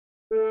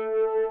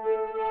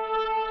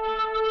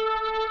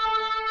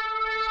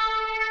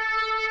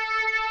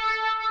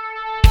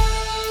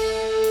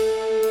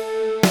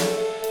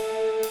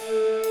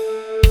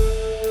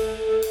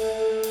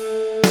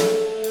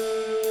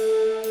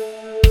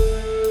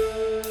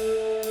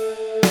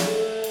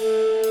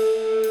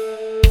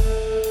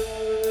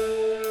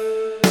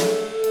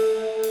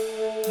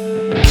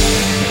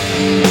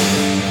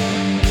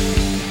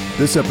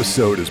This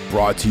episode is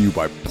brought to you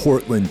by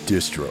Portland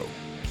Distro.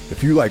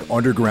 If you like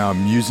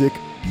underground music,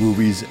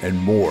 movies, and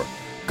more,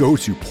 go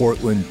to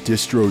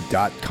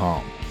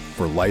portlanddistro.com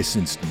for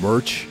licensed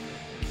merch,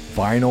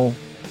 vinyl,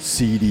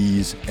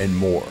 CDs, and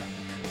more.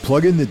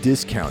 Plug in the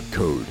discount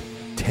code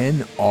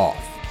 10OFF,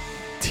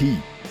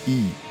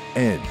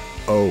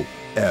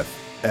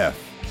 TENOFF,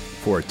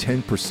 for a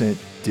 10%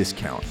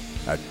 discount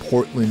at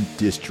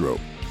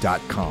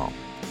portlanddistro.com.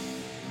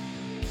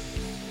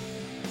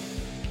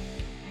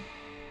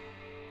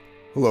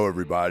 Hello,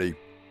 everybody.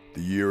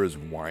 The year is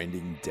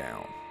winding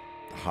down.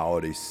 The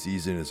holiday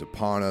season is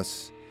upon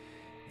us,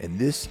 and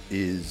this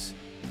is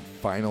the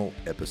final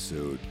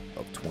episode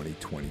of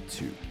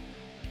 2022.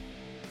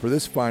 For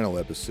this final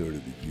episode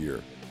of the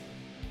year,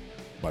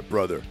 my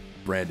brother,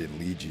 Brandon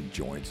Legion,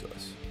 joins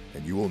us,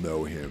 and you will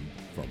know him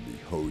from the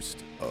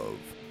host of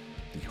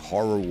the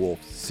Horror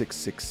Wolf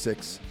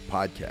 666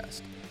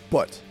 podcast.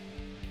 But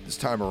this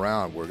time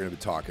around, we're going to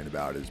be talking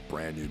about his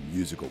brand new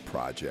musical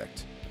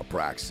project,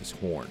 Abraxas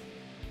Horn.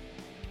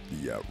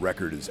 The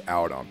record is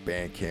out on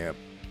Bandcamp.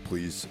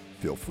 Please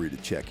feel free to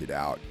check it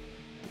out.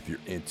 If you're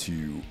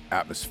into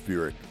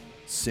atmospheric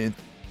synth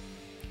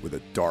with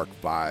a dark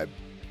vibe,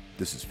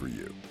 this is for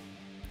you.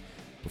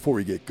 Before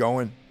we get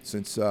going,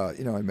 since I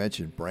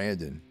mentioned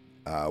Brandon,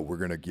 we're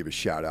going to give a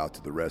shout out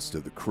to the rest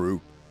of the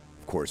crew.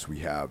 Of course, we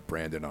have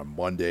Brandon on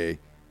Monday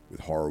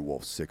with Horror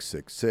Wolf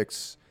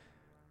 666.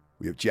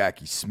 We have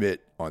Jackie Smith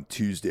on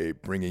Tuesday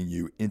bringing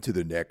you Into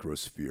the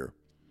Necrosphere.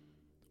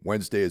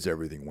 Wednesday is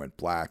Everything Went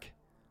Black.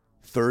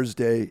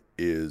 Thursday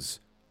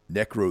is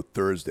Necro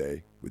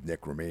Thursday with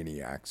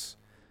Necromaniacs.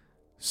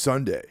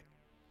 Sunday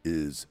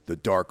is the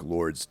Dark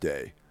Lord's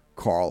Day.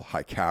 Carl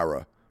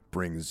Hikara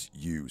brings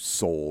you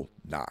Soul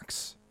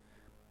Knox.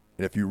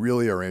 And if you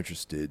really are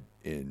interested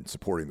in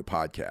supporting the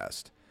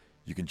podcast,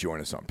 you can join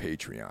us on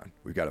Patreon.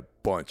 We've got a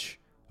bunch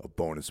of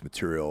bonus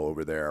material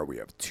over there. We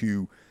have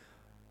 2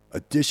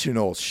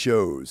 additional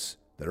shows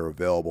that are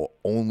available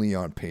only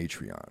on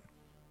Patreon.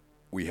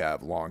 We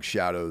have Long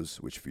Shadows,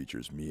 which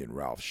features me and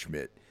Ralph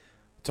Schmidt,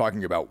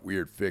 talking about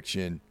weird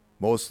fiction,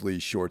 mostly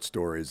short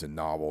stories and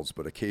novels,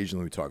 but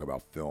occasionally we talk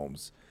about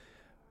films.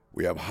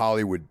 We have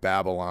Hollywood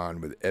Babylon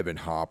with Evan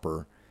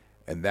Hopper,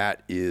 and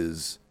that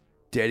is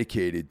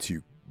dedicated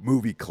to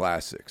movie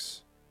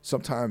classics,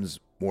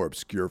 sometimes more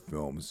obscure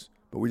films,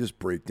 but we just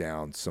break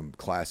down some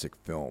classic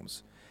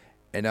films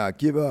and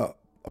give a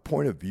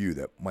point of view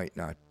that might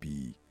not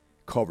be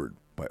covered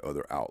by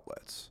other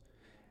outlets.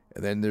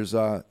 And then there's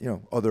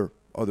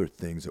other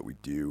things that we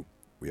do.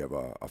 We have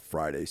a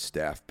Friday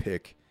staff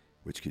pick,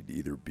 which could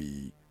either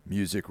be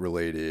music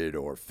related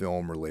or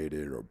film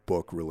related or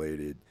book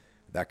related,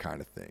 that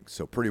kind of thing.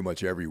 So pretty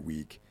much every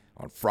week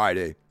on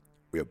Friday,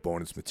 we have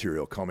bonus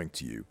material coming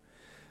to you.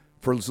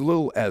 For as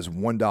little as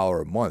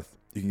 $1 a month,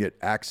 you can get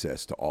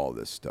access to all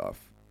this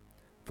stuff.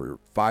 For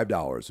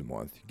 $5 a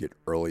month, you get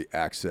early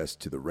access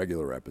to the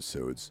regular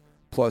episodes,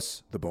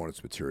 plus the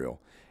bonus material.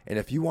 And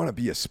if you want to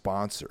be a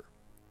sponsor,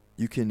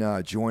 you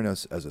can join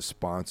us as a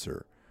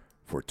sponsor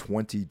for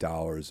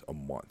 $20 a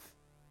month.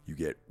 You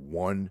get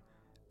 1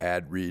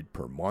 ad read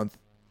per month.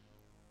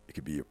 It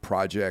could be a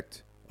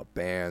project, a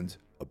band,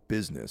 a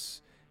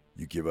business.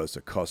 You give us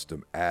a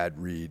custom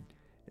ad read,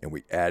 and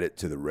we add it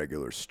to the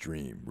regular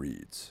stream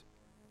reads.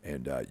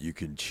 And you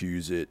can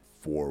choose it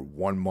for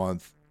 1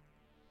 month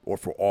or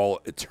for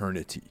all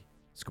eternity.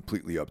 It's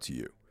completely up to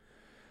you.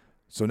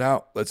 So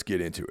now let's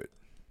get into it.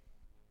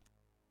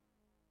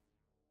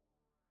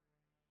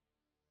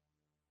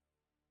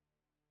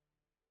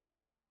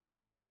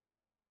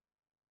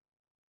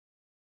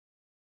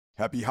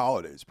 Happy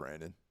holidays,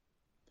 Brandon.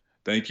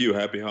 Thank you.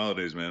 Happy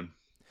holidays, man.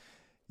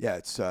 Yeah,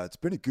 it's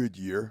been a good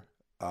year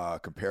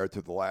compared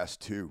to the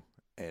last 2.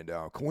 And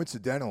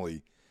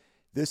coincidentally,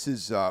 this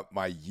is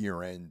my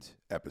year-end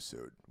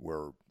episode.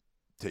 We're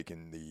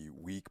taking the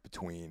week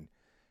between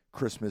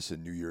Christmas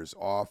and New Year's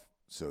off.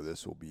 So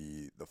this will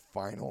be the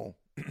final,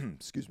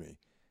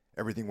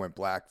 Everything Went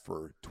Black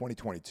for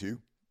 2022.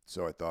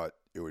 So I thought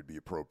it would be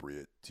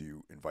appropriate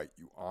to invite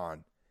you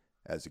on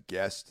as a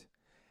guest.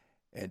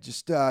 And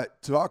just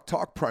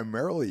talk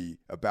primarily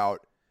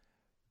about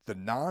the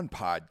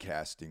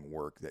non-podcasting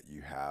work that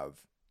you have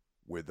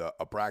with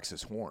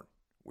Abraxas Horn,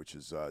 which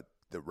is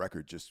the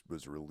record just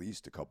was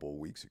released a couple of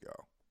weeks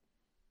ago.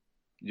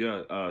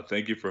 Yeah,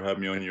 thank you for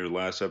having me on your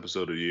last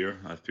episode of the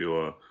year. I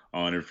feel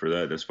honored for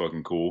that. That's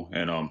fucking cool.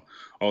 And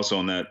also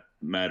on that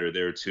matter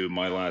there too,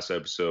 my last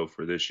episode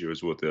for this year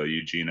was with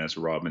Eugene S.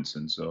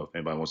 Robinson. So if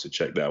anybody wants to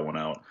check that one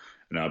out,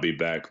 and I'll be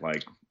back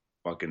like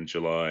fucking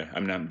July. I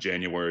mean,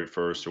 January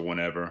 1st or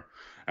whenever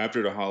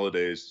after the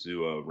holidays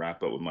to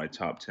wrap up with my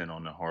top 10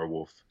 on the Horror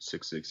Wolf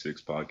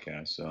 666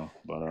 podcast. So,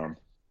 but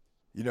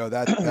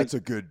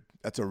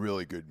that's a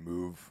really good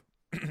move.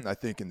 I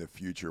think in the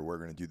future we're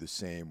going to do the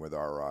same with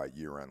our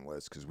year-end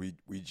list, because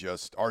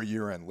our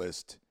year-end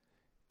list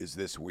is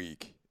this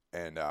week,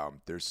 and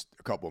there's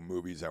a couple of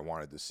movies I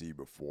wanted to see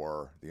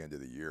before the end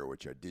of the year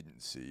which I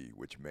didn't see,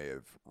 which may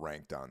have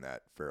ranked on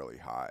that fairly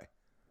high.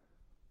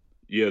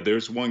 Yeah,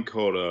 there's one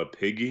called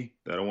Piggy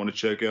that I want to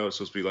check out. It's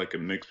supposed to be like a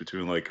mix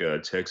between like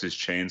Texas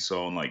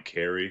Chainsaw and like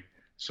Carrie.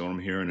 So I'm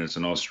hearing it's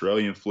an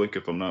Australian flick,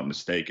 if I'm not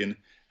mistaken.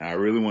 And I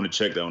really want to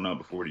check that one out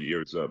before the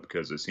year's up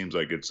because it seems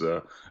like it's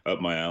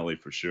up my alley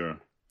for sure.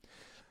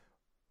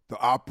 The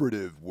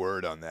operative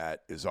word on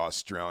that is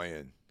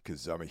Australian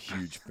because I'm a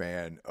huge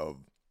fan of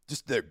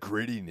just their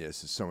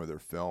grittiness of some of their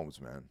films,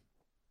 man.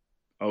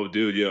 Oh,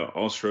 dude, yeah,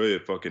 Australia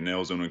fucking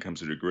nails it when it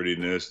comes to the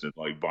grittiness and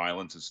like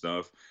violence and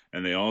stuff,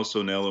 and they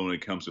also nail it when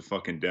it comes to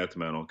fucking death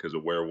metal because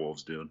of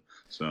werewolves, dude.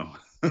 So,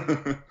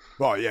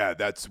 Well, yeah,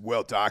 that's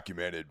well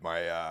documented.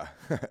 My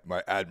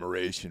my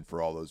admiration for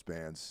all those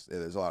bands. Yeah,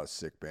 there's a lot of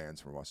sick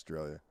bands from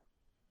Australia.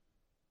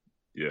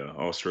 yeah,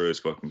 Australia's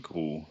fucking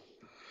cool.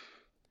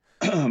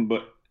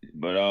 but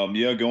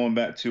yeah, going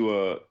back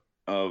to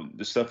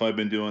the stuff I've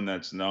been doing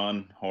that's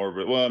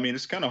non-horror. Well, I mean,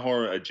 it's kind of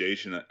horror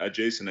adjacent, I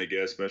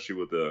guess, especially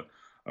with the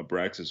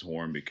Abraxas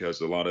horn because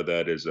a lot of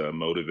that is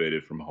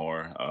motivated from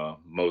horror.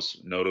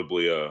 Most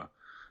notably,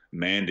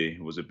 Mandy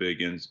was a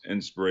big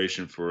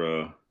inspiration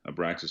for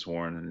Abraxas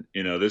horn,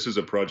 and this is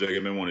a project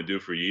I've been wanting to do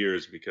for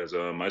years because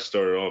I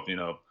started off,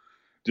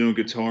 doing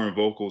guitar and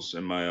vocals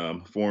in my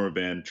former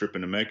band,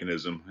 Tripping the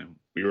Mechanism, and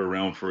we were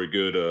around for a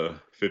good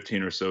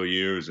 15 or so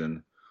years,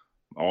 and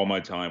all my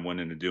time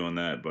went into doing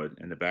that. But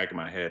in the back of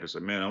my head, it's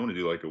like, man, I want to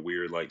do like a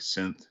weird, like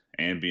synth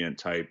ambient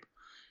type,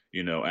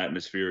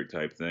 atmospheric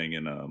type thing.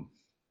 And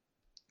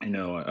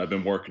I've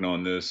been working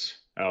on this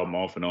album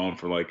off and on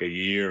for like a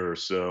year or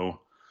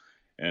so,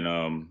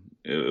 and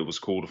it was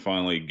cool to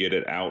finally get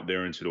it out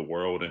there into the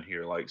world and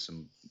hear like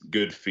some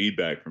good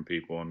feedback from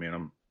people. I mean,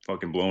 I'm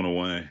fucking blown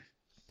away.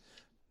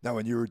 Now,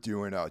 when you were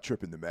doing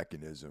Tripping the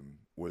Mechanism,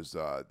 was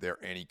there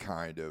any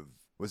kind of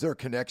was there a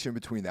connection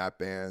between that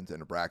band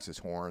and Abraxas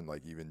Horn,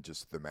 like even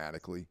just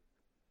thematically?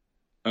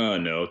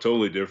 No,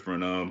 totally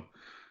different.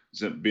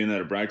 Being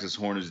that Abraxas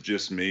Horn is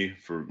just me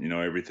for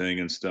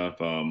everything and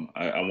stuff.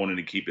 I wanted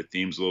to keep the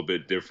themes a little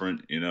bit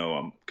different.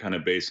 I'm kind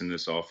of basing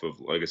this off of,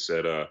 like I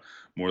said,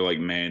 more like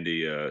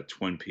Mandy,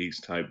 Twin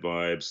Peaks type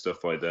vibes,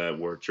 stuff like that.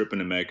 Where Tripping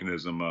the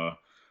Mechanism,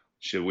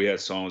 shit, we had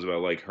songs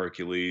about like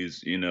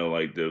Hercules,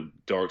 like the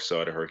dark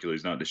side of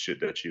Hercules, not the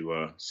shit that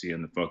you see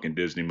in the fucking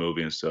Disney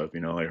movie and stuff.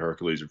 Like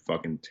Hercules are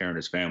fucking tearing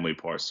his family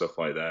apart, stuff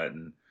like that,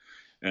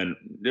 and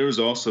there was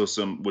also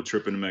some with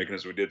Tripping the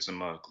Mechanism. We did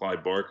some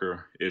Clyde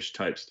Barker ish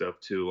type stuff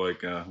too.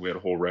 Like we had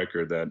a whole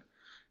record that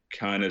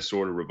kind of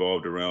sort of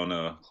revolved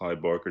around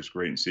Clyde Barker's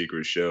Great and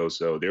Secret show.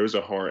 So there was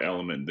a horror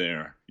element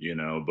there,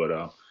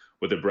 But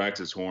with the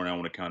Braxis horn, I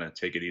want to kind of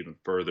take it even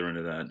further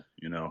into that,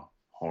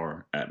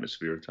 horror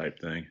atmosphere type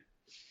thing.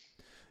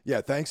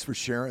 Yeah, thanks for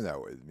sharing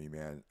that with me,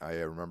 man. I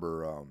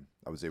remember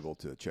I was able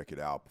to check it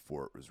out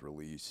before it was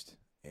released,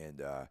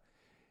 and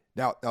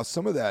now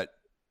some of the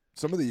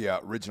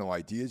original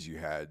ideas you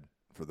had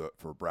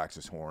for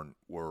Braxis Horn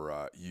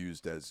were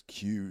used as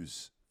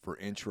cues for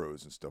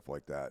intros and stuff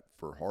like that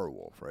for Horror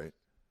Wolf, right?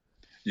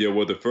 Yeah,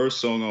 well, the first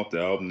song off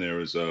the album there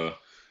was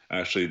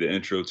actually the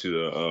intro to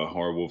the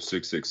Horror Wolf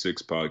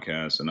 666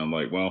 podcast, and I'm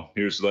like, well,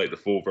 here's like the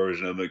full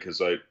version of it because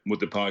like with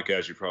the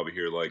podcast you probably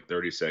hear like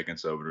 30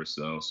 seconds of it or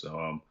so.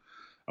 So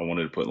I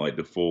wanted to put like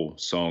the full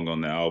song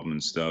on the album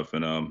and stuff,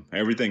 and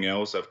everything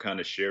else I've kind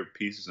of shared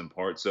pieces and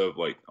parts of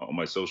like on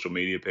my social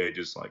media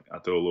pages. Like I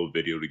throw a little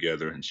video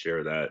together and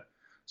share that,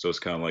 so it's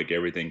kind of like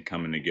everything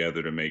coming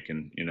together to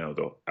making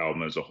the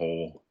album as a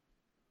whole.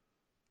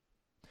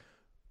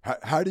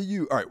 How do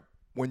you all right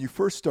when you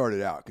first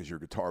started out because you're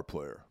a guitar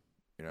player,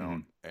 Mm-hmm.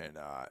 and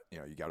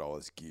you got all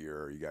this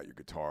gear, you got your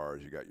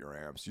guitars, you got your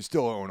amps, you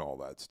still own all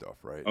that stuff,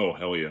 right? Oh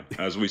hell yeah!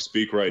 As we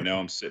speak right now,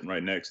 I'm sitting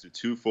right next to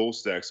two full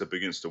stacks up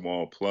against the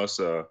wall, plus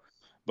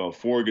about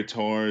four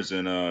guitars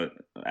and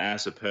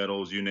acid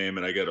pedals, you name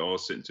it. I got it all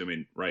sitting to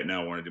me right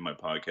now when I do my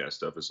podcast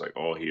stuff. It's like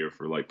all here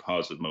for like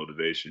positive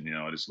motivation.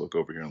 I just look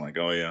over here and like,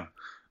 oh yeah,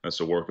 that's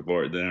a work of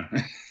art there.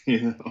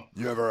 you know?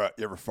 You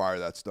ever fire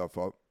that stuff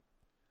up?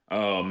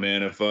 Oh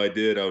man, if I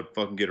did, I would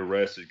fucking get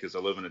arrested because I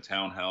live in a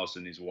townhouse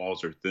and these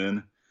walls are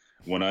thin.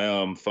 When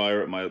I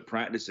fire up my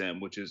practice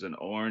amp, which is an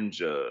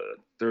orange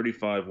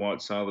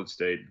 35-watt solid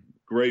state,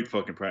 great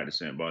fucking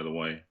practice amp by the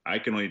way. I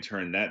can only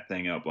turn that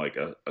thing up like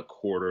a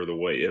quarter of the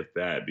way, if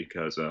that,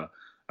 because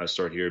I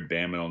start hearing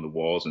bamming on the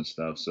walls and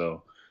stuff.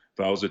 So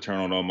if I was to turn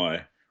on all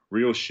my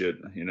real shit,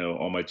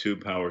 all my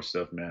tube power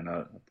stuff, man,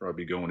 I'd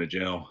probably be going to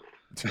jail.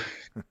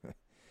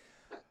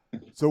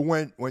 So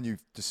when you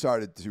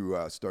decided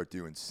to start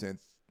doing synth,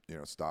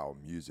 style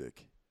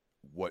music,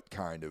 what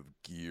kind of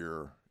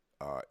gear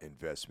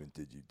investment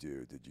did you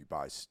do? Did you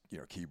buy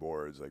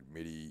keyboards like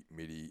MIDI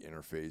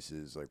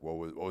interfaces? Like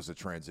what was the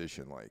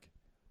transition like?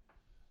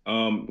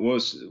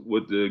 Was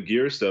with the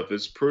gear stuff,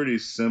 it's pretty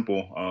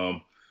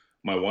simple.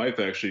 My wife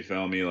actually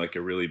found me like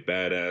a really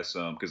badass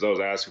because I was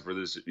asking for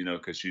this,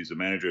 because she's a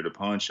manager at a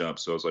pawn shop.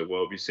 So I was like,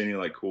 well, if you see any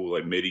like cool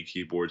like MIDI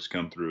keyboards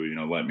come through,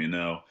 let me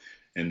know.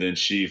 And then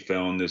she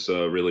found this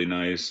really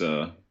nice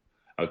Akai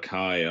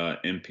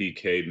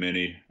MPK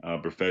Mini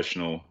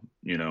professional,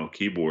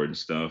 keyboard and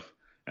stuff.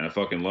 and I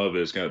fucking love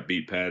it. It's got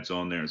beat pads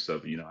on there and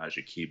stuff. Has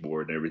your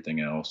keyboard and everything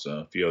else.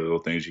 A few other little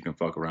things you can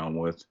fuck around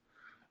with.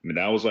 I mean,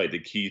 that was like the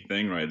key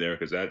thing right there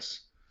because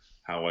that's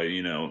how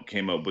I,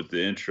 came up with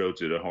the intro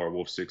to the Horror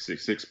Wolf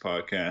 666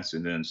 podcast,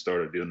 and then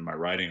started doing my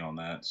writing on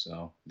that.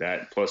 So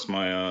that plus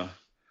my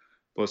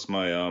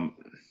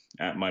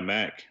at my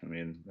Mac. I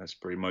mean, that's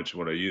pretty much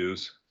what I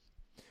use.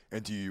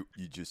 And do you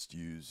just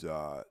use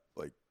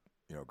like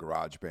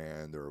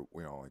GarageBand or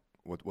like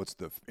what's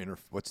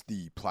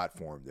the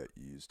platform that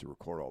you use to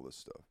record all this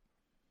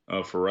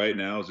stuff? For right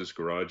now, it's just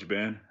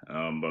GarageBand. But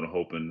I'm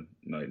hoping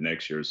like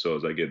next year, so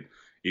as I get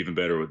even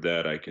better with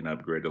that, I can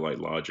upgrade to like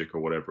Logic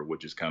or whatever,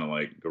 which is kind of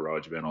like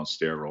GarageBand on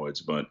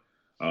steroids. But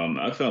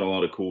I found a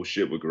lot of cool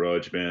shit with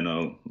GarageBand.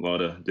 A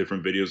lot of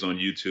different videos on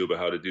YouTube of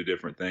how to do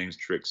different things,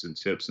 tricks and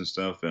tips and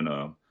stuff.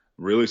 And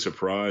really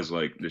surprised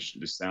like the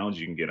sounds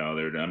you can get out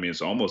of there. I mean,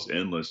 it's almost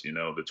endless.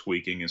 The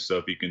tweaking and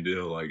stuff you can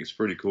do. Like it's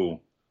pretty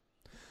cool.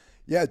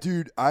 Yeah,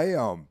 dude. I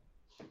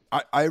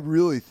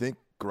really think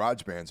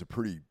GarageBand's a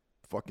pretty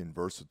fucking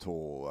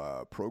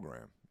versatile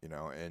program.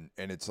 And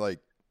it's like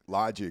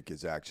Logic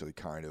is actually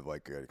kind of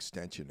like an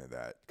extension of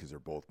that because they're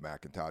both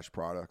Macintosh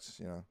products.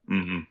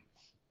 Mm-hmm.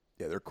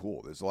 Yeah, they're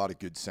cool. There's a lot of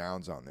good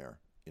sounds on there.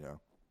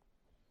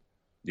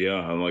 Yeah,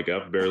 I'm like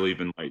I've barely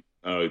even like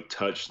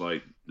touched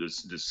like the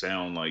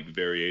sound like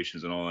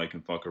variations and all I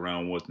can fuck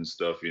around with and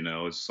stuff.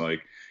 It's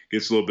like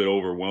gets a little bit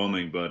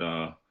overwhelming,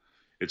 but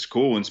it's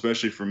cool, and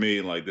especially for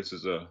me. Like this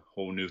is a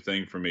whole new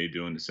thing for me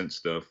doing the synth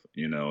stuff.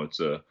 It's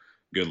a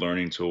good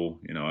learning tool.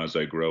 As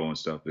I grow and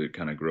stuff, it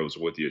kind of grows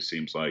with you. It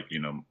seems like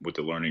with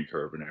the learning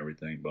curve and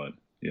everything. But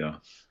yeah,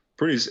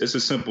 it's a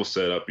simple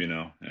setup.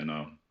 And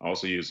I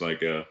also use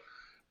like a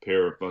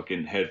pair of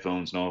fucking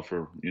headphones and all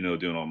for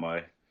doing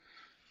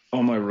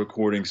all my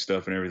recording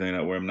stuff and everything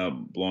that way I'm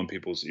not blowing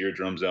people's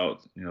eardrums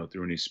out,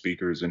 through any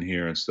speakers in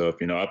here and stuff.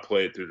 I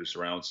play it through the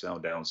surround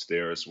sound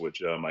downstairs,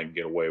 which I can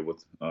get away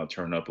with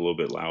turning up a little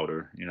bit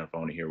louder, if I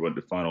want to hear what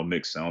the final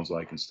mix sounds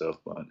like and stuff.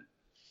 But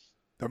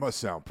that must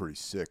sound pretty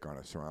sick on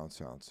a surround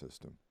sound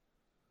system.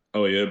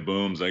 oh yeah, it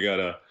booms.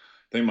 I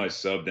think my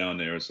sub down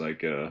there is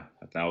like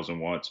 1,000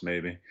 watts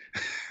maybe.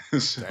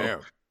 So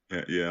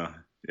Damn. yeah.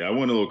 I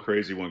went a little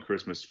crazy one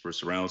Christmas for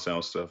surround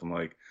sound stuff. I'm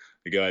like,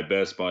 the guy at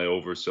Best Buy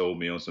oversold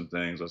me on some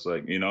things. I was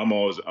like,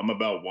 I'm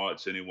about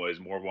watts anyways.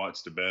 More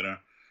watts the better.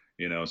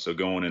 So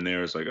going in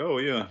there, it's like, oh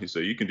yeah. He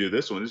said, you can do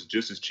this one. It's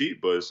just as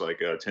cheap, but it's like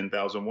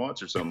 10,000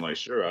 watts or something. Like,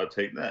 sure, I'll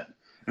take that.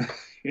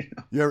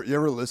 You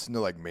ever listen to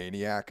like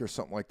Maniac or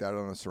something like that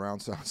on a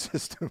surround sound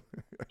system?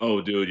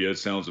 Oh, dude, yeah, it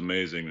sounds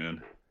amazing,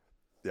 man.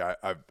 Yeah,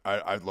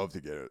 I'd love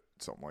to get it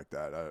something like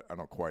that. I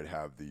don't quite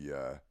have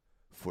the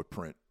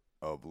footprint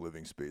of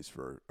living space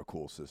for a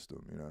cool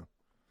system.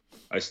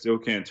 I still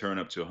can't turn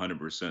up to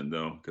 100%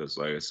 though, because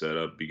like I said,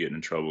 I'd be getting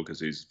in trouble because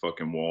these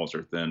fucking walls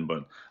are thin.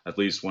 But at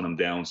least when I'm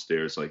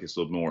downstairs, like it's a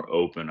little more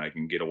open, I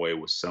can get away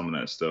with some of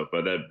that stuff.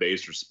 But that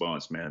bass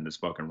response, man, this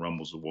fucking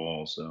rumbles the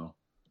walls.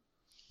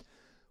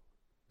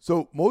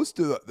 So most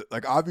of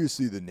like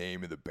obviously the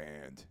name of the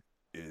band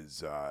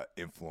is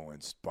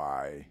influenced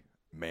by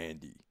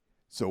Mandy.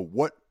 So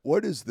what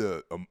is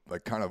the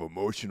like kind of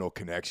emotional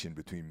connection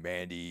between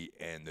Mandy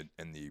and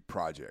the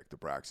project, the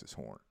Abraxas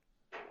Horn?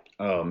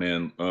 Oh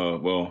man,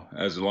 well,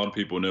 as a lot of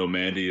people know,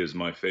 Mandy is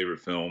my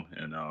favorite film,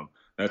 and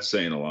that's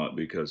saying a lot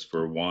because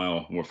for a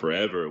while, or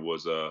forever, it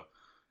was a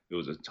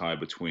tie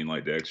between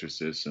like The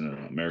Exorcist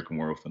and American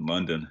Werewolf in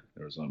London.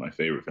 It was one of my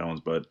favorite films,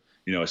 but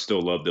I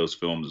still love those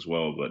films as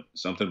well. But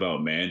something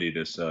about Mandy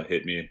just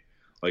hit me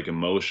like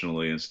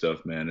emotionally and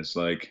stuff, man. It's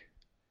like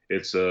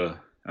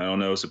I don't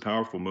know, it's a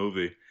powerful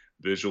movie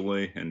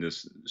visually and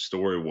just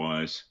story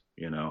wise.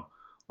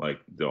 Like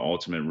the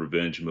ultimate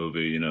revenge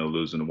movie.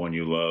 Losing the one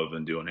you love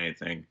and doing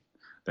anything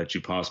that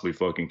you possibly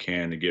fucking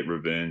can to get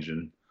revenge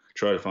and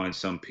try to find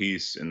some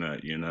peace in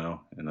that. And I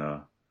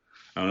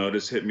don't know, it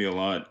just hit me a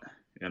lot.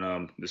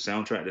 And the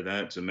soundtrack to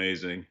that's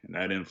amazing, and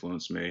that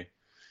influenced me.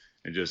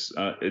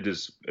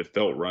 It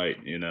felt right,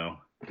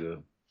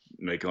 to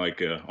make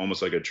like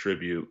almost like a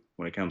tribute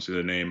when it comes to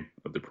the name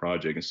of the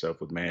project and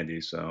stuff with Mandy.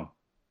 So,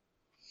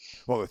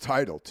 well, the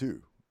title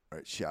too,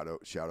 right?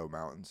 Shadow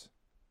Mountains.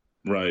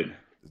 Right.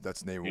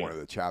 That's the name of one of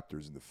the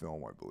chapters in the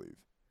film, I believe.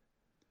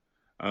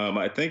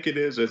 I think it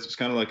is. It's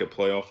kind of like a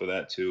playoff of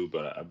that too,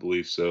 but I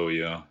believe so.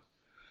 Yeah.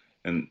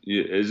 And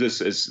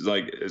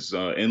it's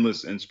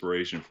endless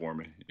inspiration for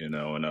me,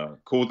 And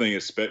cool thing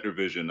is Spectre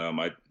Vision.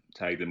 I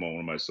tagged them on one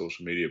of my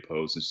social media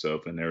posts and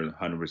stuff, and they're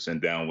 100%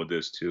 down with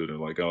this too. They're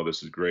like, "Oh,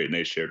 this is great," and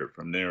they shared it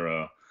from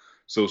their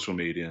social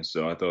media.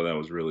 So I thought that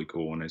was really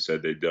cool, and they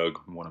said they dug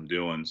what I'm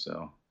doing.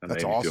 So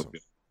that's awesome. Feel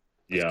good.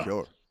 That's yeah,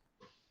 killer.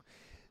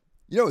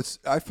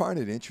 I find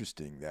it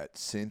interesting that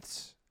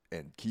synths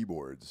and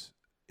keyboards,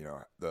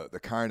 the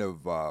kind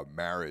of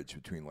marriage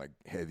between like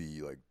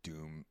heavy like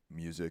doom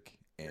music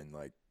and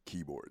like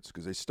keyboards,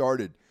 because they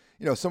started,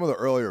 some of the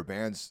earlier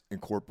bands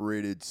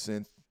incorporated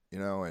synth,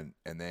 and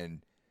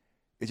then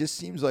it just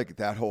seems like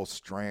that whole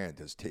strand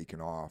has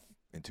taken off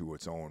into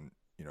its own,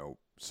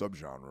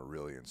 subgenre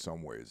really in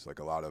some ways, like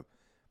a lot of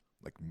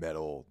like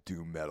metal,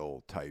 doom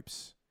metal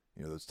types,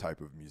 those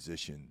type of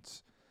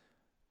musicians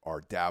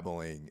are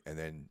dabbling and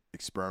then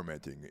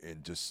experimenting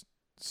in just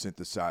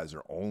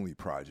synthesizer only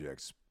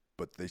projects,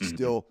 but they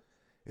Mhm.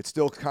 it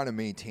still kind of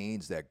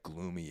maintains that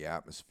gloomy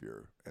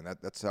atmosphere, and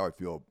that's how I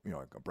feel.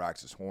 Like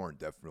Abraxas Horn,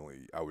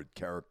 definitely I would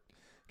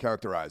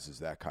characterize as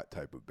that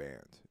type of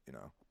band.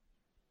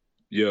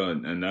 Yeah,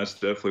 and that's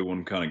definitely what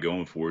I'm kind of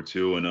going for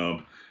too. And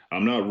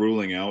I'm not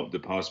ruling out the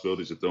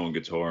possibilities of throwing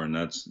guitar, and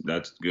that's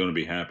going to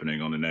be happening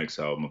on the next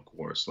album, of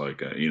course.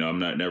 Like I'm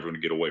not never going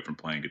to get away from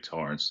playing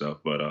guitar and stuff,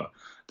 but I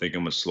think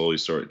I'm gonna slowly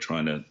start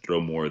trying to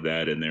throw more of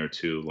that in there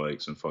too, like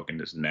some fucking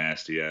just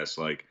nasty ass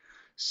like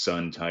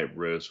Sun type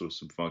riffs with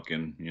some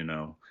fucking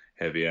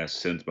heavy ass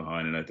synth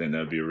behind it. I think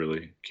that'd be a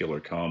really killer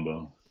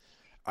combo.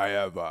 I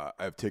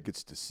have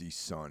tickets to see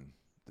Sun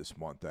this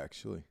month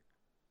actually.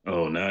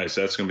 Oh, nice.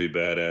 That's gonna be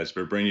badass.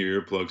 But bring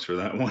your earplugs for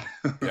that one.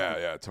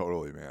 Yeah,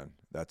 totally, man.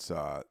 That's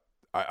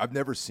I've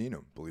never seen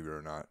them, believe it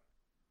or not.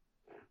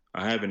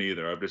 I haven't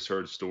either. I've just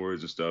heard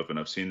stories and stuff, and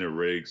I've seen their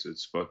rigs.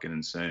 It's fucking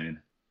insane.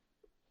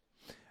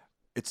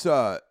 It's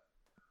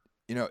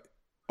you know,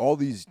 all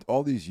these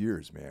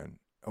years, man.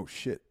 Oh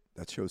shit,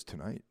 that show's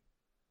tonight.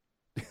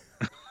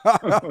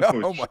 Oh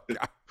Oh my shit!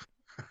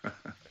 god.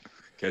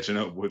 Catching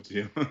up with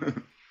you.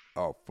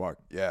 Oh fuck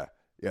yeah,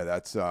 yeah.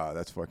 That's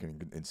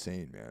fucking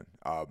insane, man.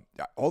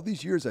 All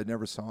these years I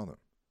never saw them.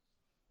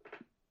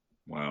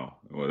 Wow.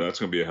 Well, that's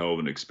gonna be a hell of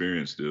an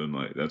experience, dude. And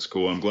like, that's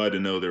cool. I'm glad to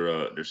know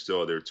they're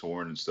still out there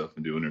touring and stuff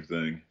and doing their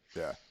thing.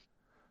 Yeah,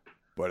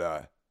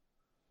 but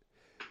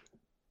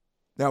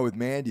now with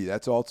Mandy,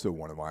 that's also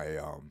one of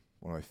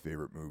my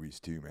favorite movies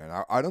too, man.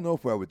 I don't know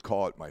if I would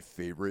call it my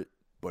favorite,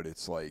 but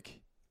it's like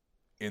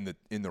in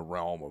the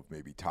realm of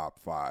maybe top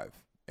five.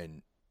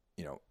 And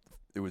you know,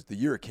 it was the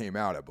year it came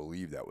out. I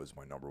believe that was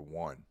my number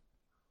one,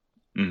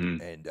 Hmm.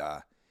 and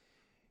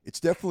it's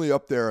definitely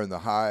up there in the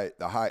high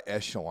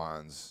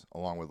echelons,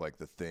 along with like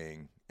The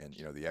Thing, and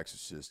The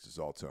Exorcist is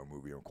also a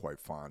movie I'm quite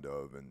fond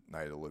of, and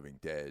Night of the Living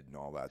Dead and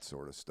all that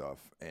sort of stuff.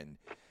 And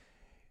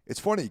it's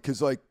funny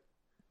because like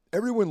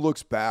everyone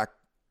looks back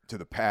to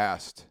the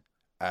past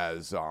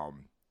as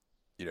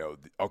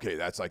okay,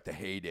 that's like the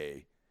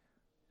heyday.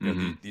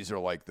 Hmm. These are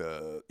like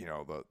the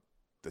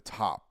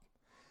top.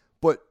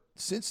 But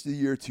since the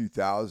year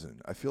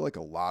 2000, I feel like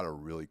a lot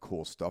of really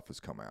cool stuff has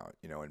come out.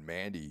 And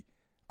Mandy,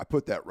 I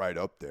put that right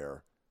up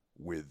there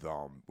with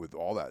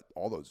all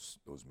those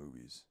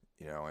movies.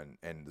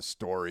 And the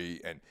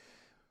story. And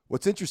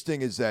what's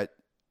interesting is that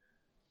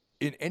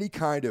in any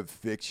kind of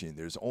fiction,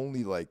 there's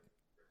only like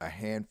a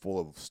handful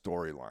of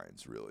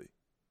storylines, really.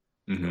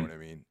 You know what Hmm. I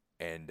mean?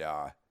 And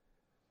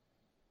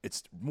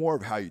it's more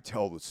of how you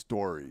tell the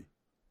story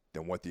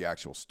than what the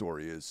actual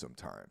story is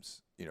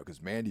sometimes.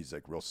 Because Mandy's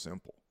like real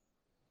simple.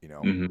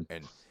 Hmm.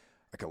 And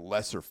like a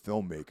lesser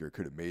filmmaker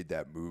could have made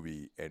that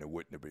movie and it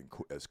wouldn't have been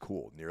as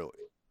cool, nearly.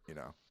 You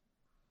know?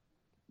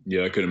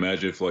 Yeah, I could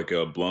imagine if like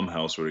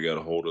Blumhouse would have got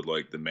a hold of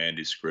like the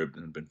Mandy script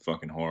and been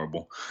fucking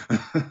horrible.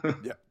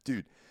 Yeah,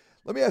 dude.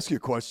 Let me ask you a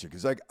question,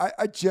 because like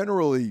I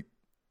generally,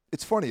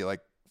 it's funny.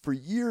 Like for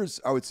years,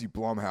 I would see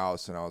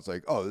Blumhouse and I was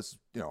like, oh, this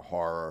is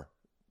horror,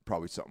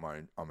 probably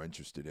something I'm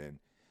interested in.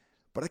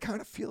 But I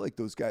kind of feel like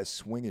those guys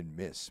swing and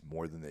miss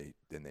more than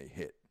they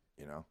hit.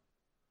 You know?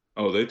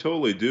 Oh, they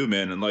totally do,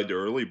 man. And like the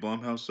early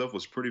Blumhouse stuff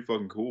was pretty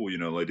fucking cool.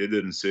 Like they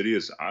did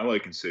Insidious. I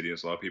like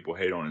Insidious. A lot of people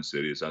hate on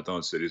Insidious. I thought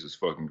Insidious was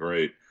fucking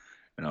great.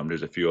 And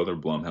there's a few other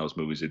Blumhouse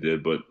movies they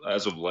did, but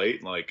as of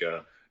late, like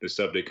the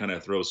stuff they kind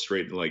of throw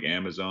straight to like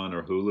Amazon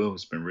or Hulu,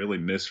 it's been really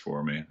missed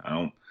for me. I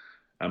don't.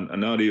 I'm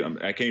not even.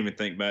 I can't even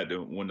think back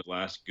to when the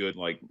last good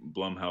like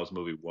Blumhouse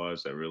movie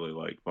was that really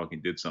like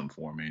fucking did something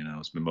for me.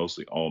 It's been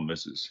mostly all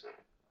misses.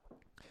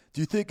 Do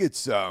you think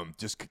it's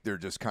just they're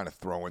just kind of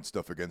throwing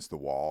stuff against the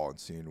wall and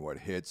seeing what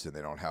hits, and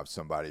they don't have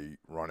somebody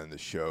running the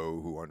show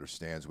who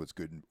understands what's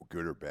good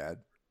or bad?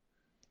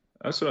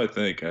 That's what I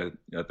think. I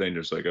think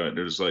there's like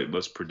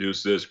let's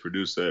produce this,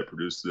 produce that,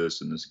 produce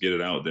this, and just get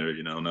it out there.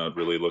 Not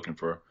really looking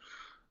for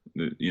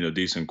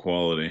decent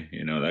quality.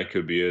 That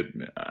could be it.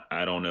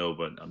 I don't know,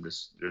 but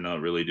they're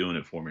not really doing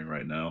it for me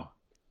right now.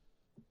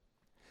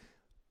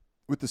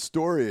 With the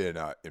story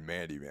in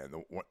Mandy,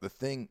 man, the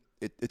thing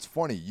it's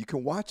funny. You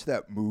can watch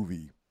that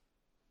movie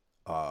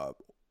uh,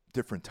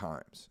 different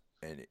times,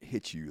 and it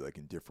hits you like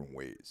in different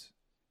ways.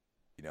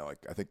 Like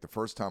I think the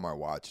first time I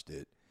watched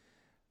it,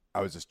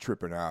 I was just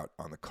tripping out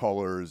on the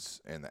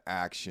colors and the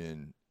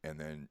action, and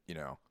then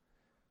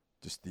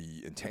just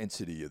the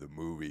intensity of the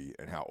movie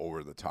and how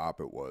over the top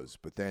it was.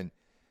 But then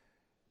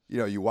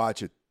you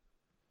watch it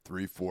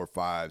three, four,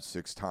 five,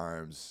 six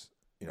times,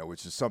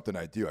 which is something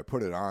I do. I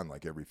put it on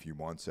like every few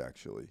months,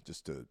 actually,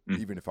 just to, Mm.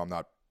 even if I'm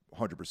not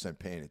 100%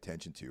 paying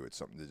attention to it, it's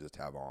something to just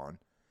have on.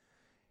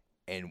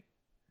 And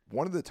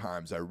one of the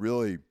times I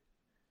really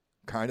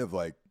kind of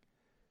like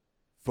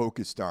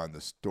focused on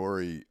the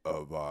story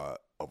of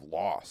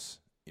loss,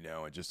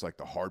 and just like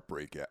the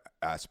heartbreak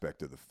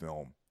aspect of the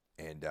film,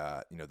 and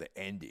the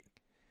ending.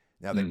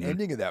 Now, the Hmm.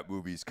 ending of that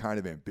movie is kind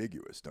of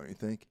ambiguous, don't you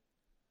think?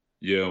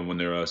 Yeah, when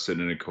they're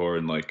sitting in a car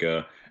and like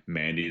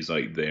Mandy's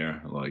like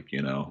there, like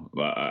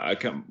but I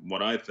come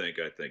what I think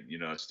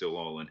it's still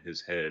all in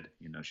his head.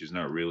 She's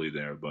not really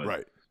there, but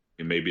Right.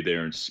 it may be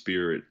there in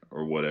spirit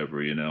or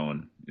whatever,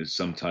 and it's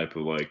some type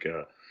of like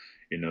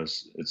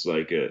it's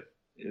like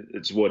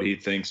it's what he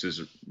thinks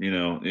is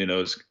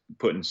it's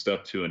putting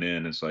stuff to an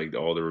end. It's like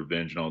all the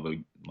revenge and all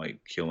the like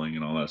killing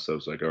and all that stuff.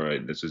 It's like, all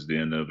right, this is the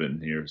end of it,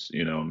 and here's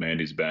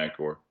Mandy's back,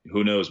 or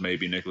who knows,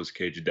 maybe Nicolas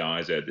Cage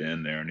dies at the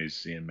end there and he's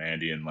seeing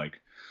Mandy in like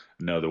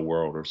another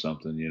world or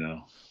something.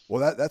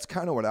 Well, that's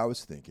kind of what I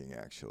was thinking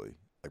actually.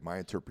 Like my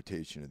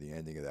interpretation of the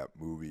ending of that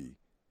movie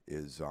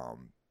is,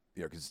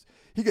 because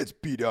he gets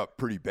beat up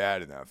pretty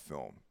bad in that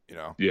film.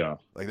 Yeah.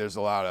 Like there's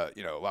a lot of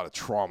a lot of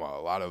trauma,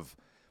 a lot of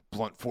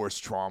blunt force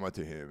trauma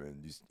to him,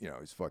 and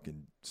he's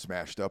fucking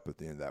smashed up at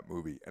the end of that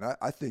movie. And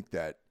I think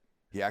that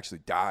he actually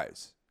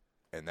dies,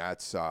 and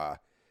that's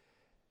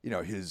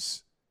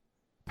his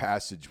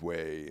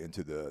passageway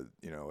into the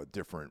a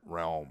different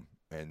realm,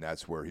 and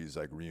that's where he's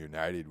like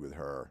reunited with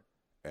her,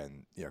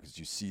 and because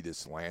you see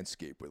this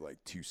landscape with like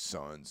two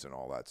suns and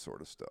all that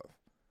sort of stuff.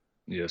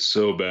 Yeah,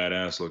 so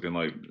badass looking.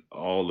 Like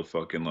all the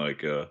fucking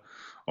like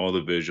all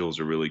the visuals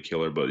are really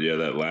killer. But yeah,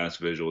 that last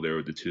visual there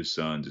with the two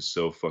suns is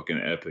so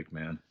fucking epic,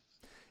 man.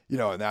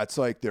 And that's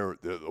like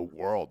the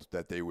world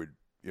that they would,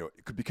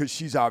 because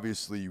she's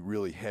obviously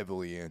really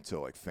heavily into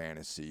like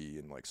fantasy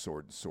and like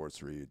sword and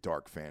sorcery,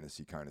 dark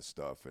fantasy kind of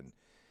stuff. And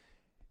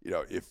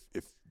if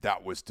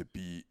that was to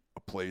be a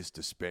place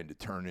to spend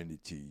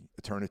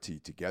eternity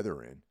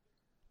together in,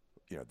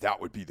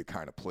 that would be the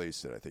kind of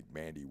place that I think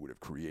Mandy would have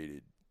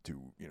created to,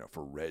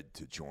 for Red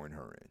to join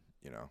her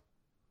in.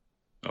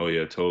 Oh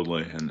yeah,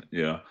 totally. And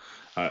yeah,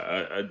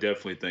 I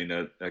definitely think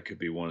that that could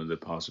be one of the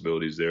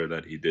possibilities there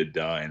that he did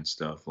die and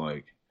stuff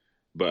like.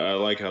 But I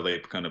like how they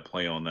kind of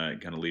play on that,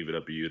 and kind of leave it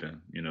up to you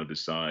to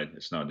decide.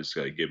 It's not just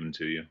like given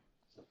to you.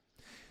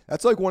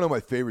 That's like one of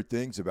my favorite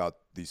things about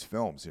these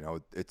films.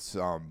 It's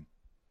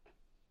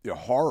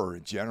horror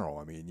in general.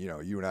 I mean,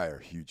 you and I are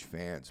huge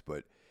fans,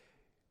 but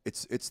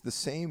it's the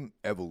same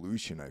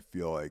evolution. I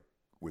feel like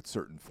with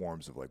certain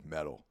forms of like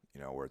metal,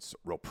 where it's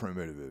real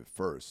primitive at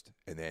first,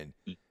 and then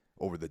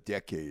over the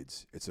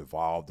decades, it's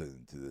evolved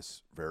into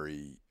this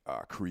very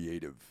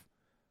creative,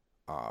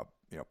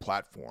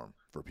 platform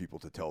for people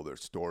to tell their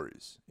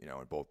stories.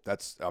 And both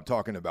I'm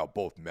talking about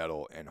both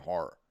metal and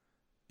horror.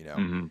 You know,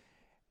 Hmm.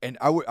 and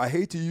I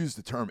hate to use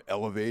the term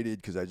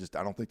elevated because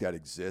I don't think that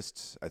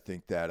exists. I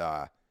think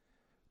that,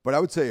 but I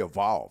would say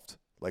evolved,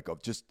 like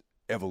of just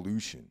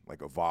evolution,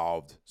 like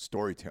evolved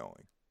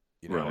storytelling.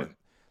 Right. And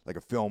like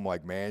a film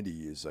like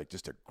Mandy is like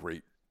just a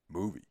great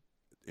movie.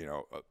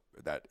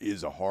 That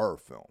is a horror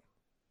film.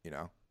 You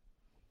know.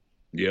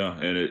 Yeah,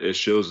 and it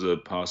shows the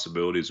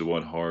possibilities of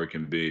what horror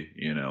can be.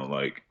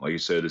 Like you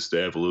said, it's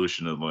the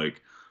evolution of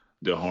like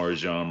the horror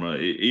genre.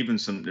 Even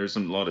there's a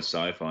lot of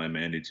sci-fi in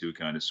Mandy too,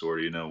 kind of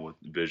sort of, with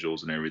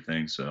visuals and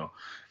everything. So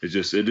it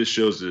just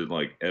shows the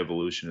like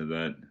evolution of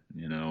that,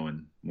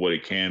 and what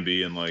it can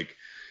be, and like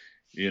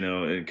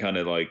and kind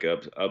of like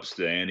ups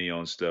the ante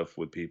on stuff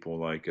with people.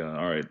 Like,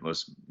 all right,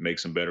 let's make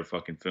some better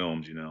fucking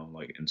films.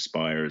 Like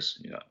inspires.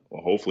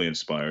 Well, hopefully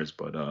inspires,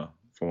 but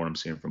from what I'm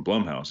seeing from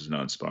Blumhouse is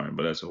not inspiring,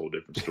 but that's a whole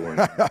different story.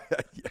 yeah.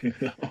 You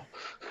know?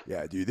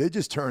 Yeah, dude, they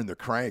just turned the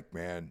crank,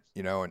 man.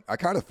 And I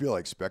kind of feel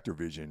like Spectre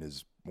Vision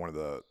is one of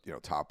the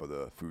top of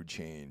the food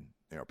chain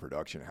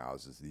production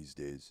houses these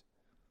days.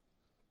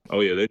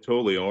 Oh yeah, they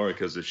totally are,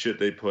 because the shit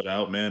they put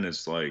out, man,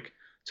 is like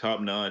top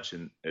notch,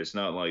 and it's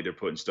not like they're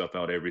putting stuff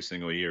out every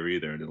single year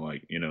either. And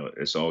like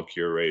it's all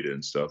curated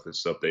and stuff. It's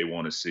stuff they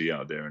want to see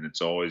out there, and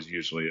it's always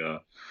usually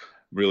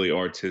really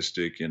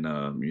artistic, and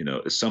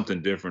it's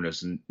something different.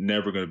 It's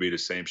never going to be the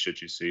same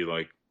shit you see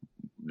like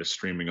the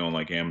streaming on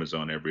like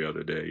Amazon every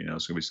other day.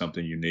 It's gonna be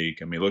something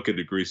unique. I mean, look at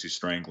the Greasy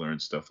Strangler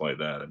and stuff like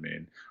that. I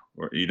mean,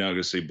 or you're not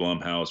gonna see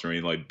Blumhouse or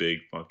any like big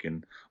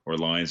fucking or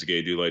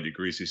Lionsgate do like the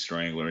Greasy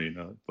Strangler.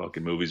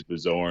 Fucking movie's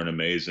bizarre and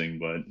amazing,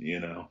 but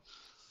Yeah,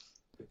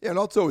 and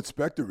also it's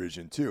Spectre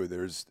Vision too.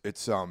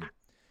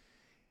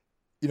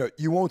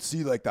 You won't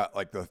see like that,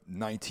 like the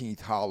 19th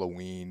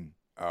Halloween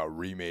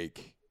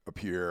remake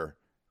appear.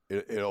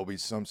 It'll be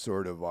some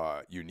sort of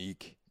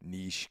unique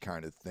niche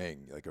kind of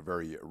thing, like a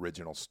very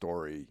original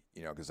story.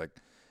 Because like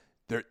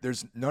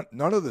there's none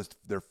of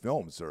their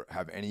films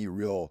have any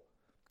real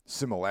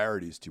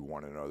similarities to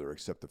one another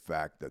except the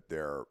fact that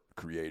they're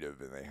creative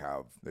and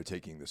they're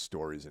taking the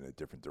stories in a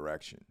different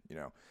direction.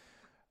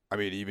 I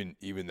mean,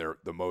 even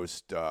the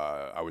most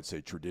I would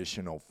say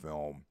traditional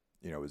film,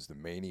 is the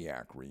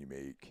Maniac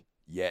remake.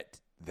 Yet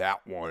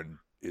that one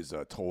is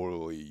a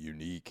totally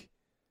unique,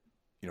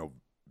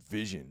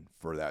 vision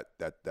for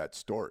that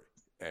story.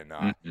 And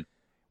Mhm.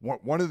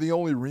 one of the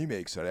only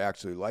remakes that I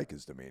actually like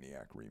is the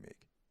Maniac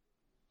remake.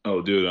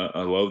 Oh, dude,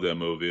 I love that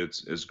movie.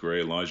 It's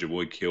great. Elijah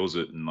Wood kills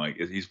it, and like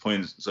he's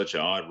playing such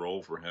an odd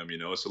role for him.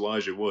 It's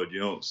Elijah Wood. You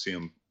don't see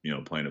him,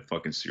 playing a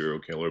fucking serial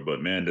killer,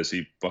 but man, does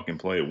he fucking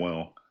play it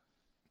well.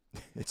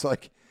 It's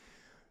like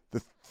the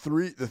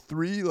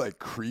three like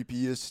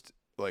creepiest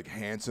like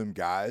handsome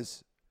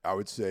guys I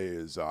would say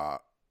is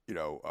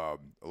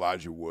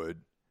Elijah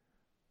Wood,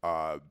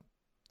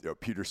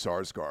 Peter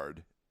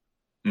Sarsgaard,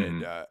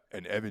 Mhm.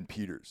 and Evan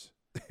Peters.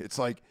 It's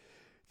like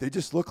they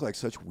just look like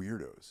such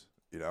weirdos,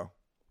 you know?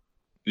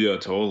 Yeah,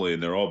 totally,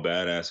 and they're all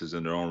badasses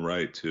in their own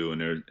right too.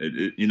 And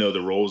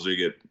the roles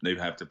they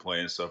have to play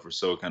and stuff are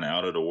so kind of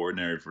out of the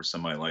ordinary for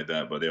somebody like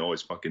that, but they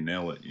always fucking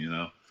nail it, you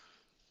know.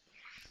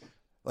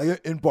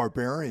 Like in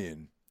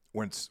Barbarian,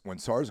 when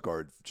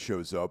Sarsgaard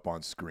shows up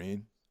on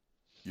screen,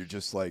 you're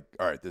just like,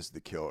 all right, this is the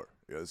killer.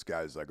 This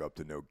guy's like up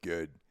to no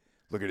good.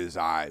 Look at his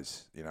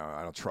eyes.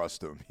 I don't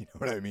trust him. You know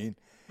what I mean?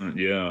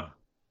 Yeah.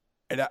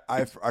 And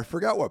I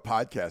forgot what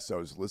podcast I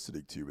was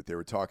listening to, but they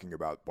were talking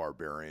about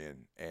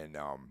Barbarian, and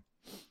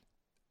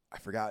I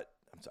forgot.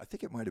 I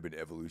think it might have been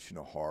Evolution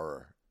of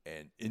Horror,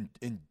 and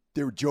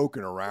they were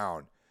joking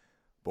around,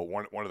 but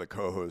one of the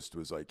co-hosts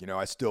was like,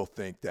 I still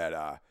think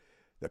that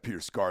Peter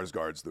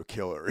Skarsgård's the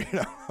killer.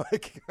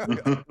 Like.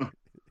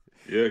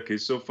 Yeah, 'cause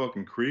he's so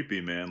fucking creepy,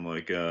 man.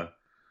 Like, yeah,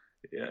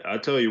 I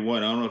tell you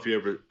what, I don't know if you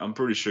ever. I'm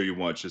pretty sure you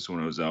watched this when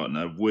it was out, and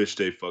I wish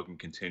they fucking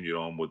continued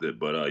on with it.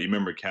 But you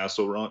remember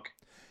Castle Rock?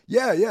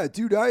 Yeah,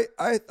 dude.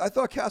 I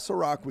thought Castle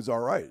Rock was all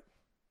right.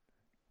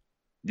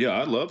 Yeah,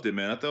 I loved it,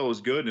 man. I thought it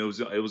was good, and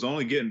it was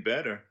only getting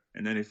better,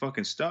 and then he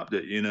fucking stopped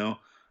it, you know.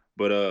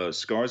 But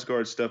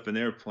Skarsgård stuff in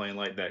there playing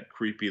like that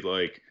creepy,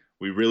 like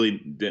we really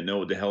didn't know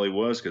what the hell he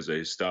was because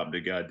they stopped the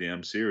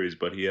goddamn series.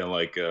 But he had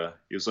like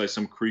he was like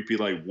some creepy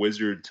like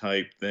wizard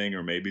type thing,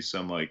 or maybe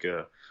some like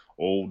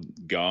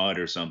old god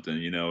or something,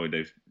 you know.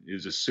 He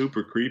was just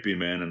super creepy,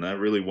 man, and that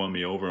really won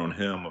me over on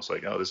him. I was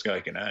like, oh, this guy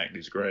can act.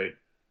 He's great.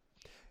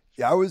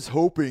 Yeah, I was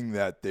hoping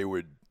that they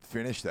would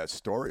finish that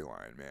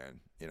storyline,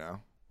 man.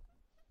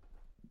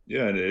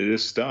 Yeah, it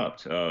just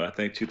stopped. I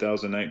think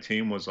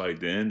 2019 was like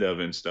the end of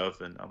it and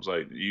stuff, and I was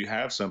like, "You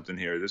have something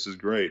here. This is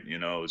great." You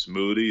know, it's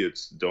moody,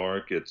 it's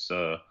dark, it's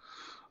a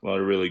lot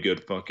of really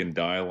good fucking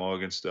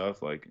dialogue and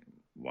stuff. Like,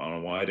 I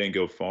don't know why I didn't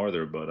go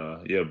farther,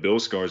 but yeah, Bill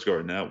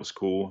Skarsgård, and that was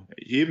cool.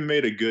 He even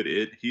made a good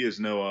It. He is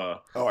no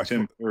Oh,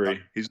 Tim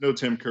Curry. He's no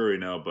Tim Curry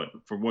now, but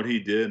from what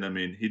he did, I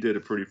mean, he did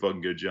a pretty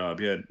fucking good job.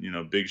 He had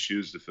big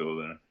shoes to fill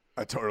there.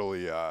 I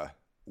totally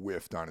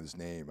whiffed on his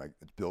name.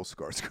 It's Bill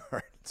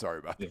Skarsgård. Sorry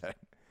about Yeah. that.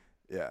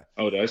 Yeah.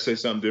 Oh, did I say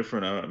something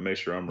different? I want to make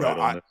sure I'm No, right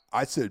on this.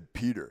 I said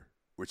Peter,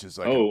 which is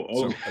like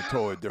Oh. a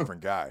totally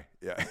different guy.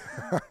 Yeah.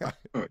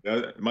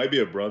 That might be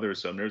a brother or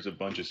something. There's a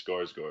bunch of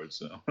Skarsgårds,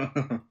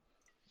 so.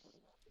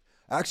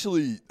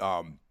 Actually,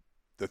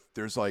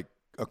 there's like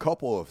a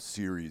couple of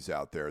series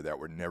out there that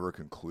were never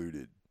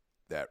concluded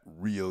that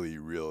really,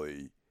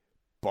 really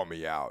bum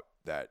me out.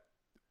 That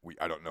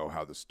I don't know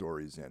how the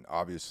stories end.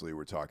 Obviously,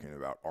 we're talking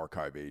about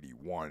Archive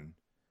 81,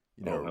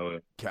 Hell yeah.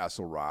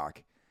 Castle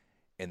Rock,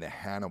 and the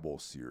Hannibal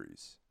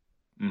series.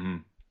 Mm-hmm.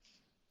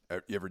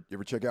 You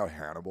ever check out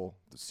Hannibal,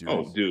 the series?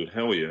 Oh, dude,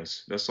 hell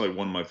yes. That's like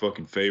one of my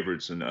fucking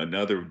favorites, and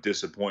another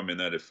disappointment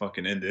that it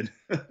fucking ended.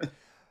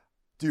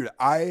 Dude,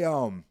 I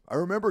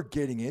remember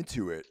getting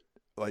into it.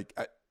 Like,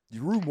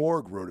 Rue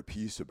Morgue wrote a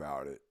piece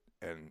about it,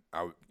 and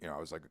I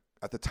was like,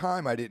 at the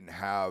time I didn't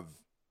have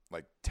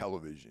like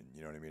television.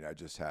 You know what I mean? I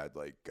just had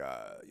like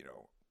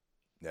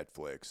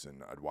Netflix,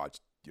 and I'd watch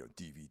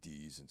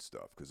DVDs and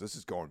stuff because this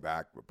is going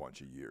back a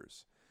bunch of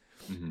years.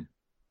 Mm-hmm.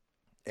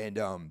 And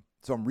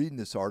so I'm reading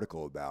this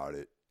article about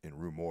it in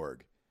Rue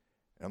Morgue,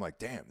 and I'm like,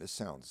 damn, this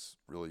sounds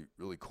really,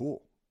 really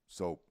cool.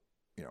 So,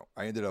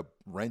 I ended up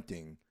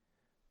renting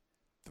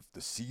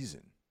the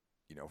season,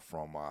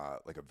 from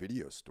like a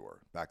video store.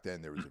 Back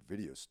then, there was a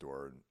video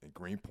store in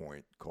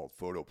Greenpoint called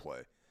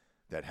Photoplay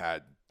that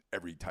had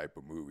every type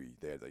of movie.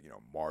 They had like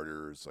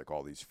Martyrs, like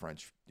all these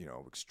French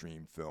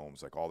extreme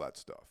films, like all that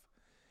stuff.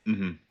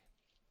 Mm-hmm.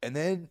 And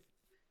then,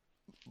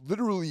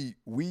 literally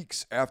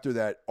weeks after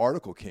that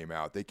article came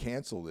out, they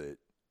canceled it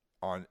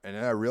and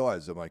then I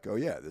realized, I'm like, oh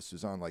yeah, this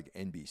is on like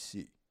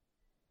NBC,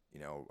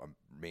 a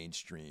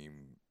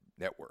mainstream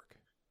network.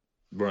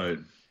 Right.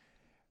 And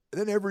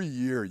then every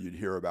year you'd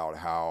hear about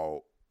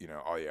how,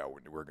 oh yeah,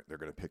 they're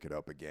going to pick it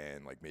up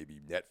again. Like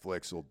maybe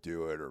Netflix will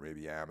do it, or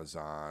maybe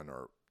Amazon,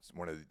 or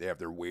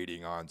they're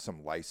waiting on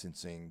some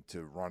licensing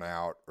to run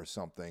out or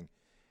something.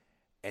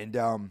 And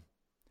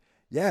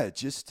yeah,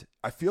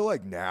 I feel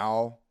like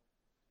now,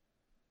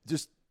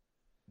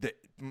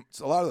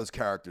 a lot of those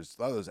characters,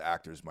 a lot of those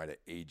actors might have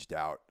aged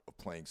out of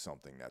playing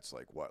something that's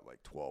like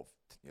 12,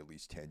 at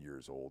least 10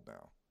 years old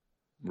now.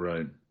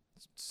 Right.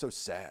 It's so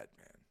sad,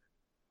 man.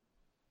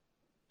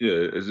 Yeah,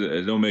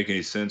 it don't make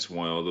any sense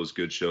why all those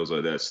good shows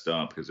like that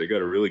stop, because they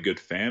got a really good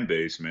fan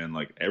base, man.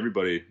 Like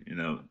everybody,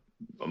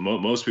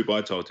 most people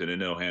I talk to, they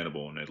know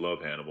Hannibal and they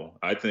love Hannibal.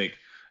 I think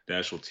the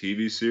actual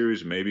TV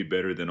series may be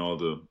better than all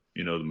the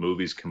the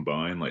movies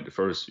combined. Like the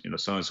first,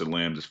 Silence of the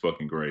Lambs is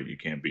fucking great. You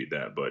can't beat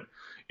that. But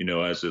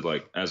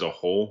as a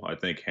whole, I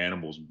think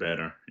Hannibal's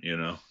better.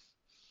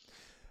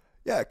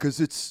 Yeah, because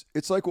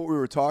it's like what we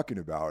were talking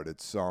about.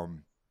 It's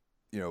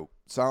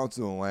Silence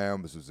of the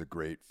Lambs was a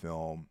great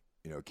film.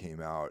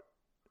 Came out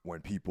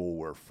when people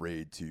were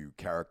afraid to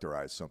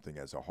characterize something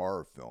as a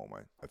horror film.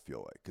 I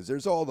feel like, because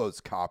there's all those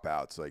cop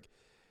outs. Like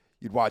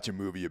you'd watch a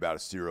movie about a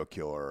serial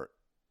killer,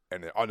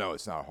 and oh no,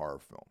 it's not a horror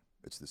film.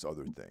 It's this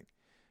other thing,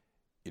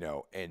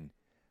 and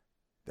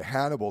the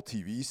Hannibal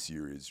TV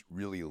series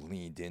really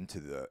leaned into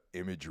the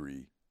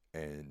imagery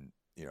and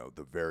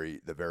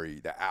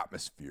the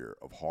atmosphere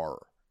of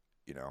horror.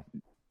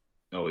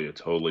 Oh yeah,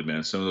 totally,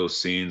 man. Some of those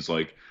scenes,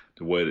 like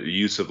the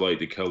use of like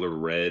the color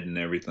red and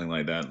everything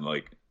like that,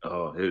 like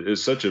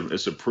it's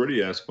a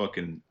pretty ass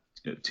fucking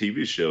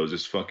TV show. It's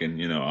just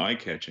fucking eye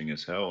catching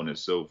as hell, and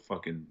it's so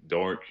fucking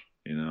dark.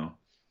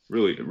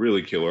 Really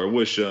really killer. I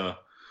wish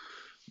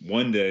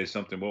one day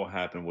something will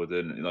happen with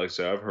it. And like I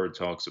said, I've heard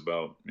talks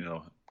about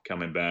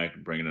coming back,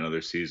 bringing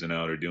another season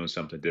out, or doing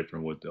something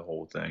different with the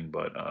whole thing.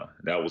 But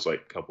that was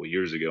like a couple of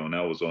years ago, and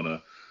that was on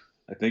a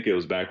I think it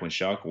was back when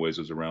Shockwaves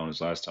was around.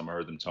 Is last time I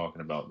heard them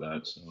talking about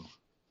that. So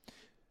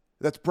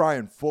that's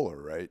Brian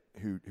Fuller, right?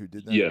 Who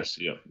did that? yes,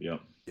 yep,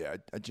 yep, Yeah,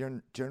 I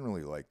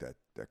generally like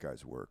that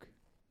guy's work.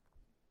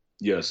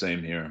 yeah.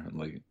 Same here.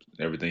 Like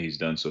everything he's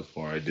done so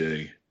far, I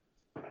dig.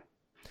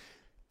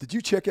 Did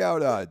you check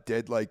out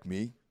Dead Like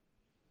Me?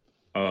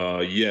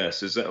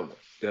 Yes. Is that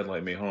Dead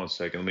Like Me? Hold on a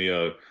second. Let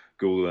me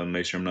Google that and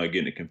make sure I'm not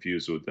getting it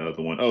confused with the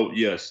other one. Oh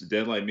yes,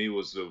 Dead Like Me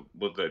was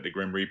the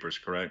Grim Reapers,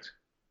 correct?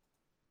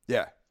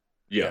 Yeah,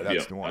 Yeah, that's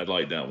yeah. the one. I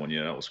like that one.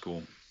 Yeah, that was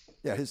cool.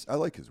 Yeah, I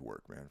like his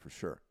work, man, for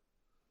sure.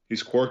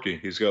 He's quirky.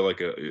 He's got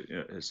like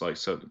it's like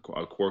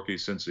a quirky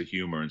sense of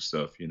humor and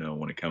stuff.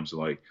 When it comes to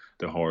like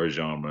the horror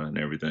genre and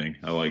everything.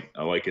 I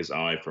like his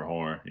eye for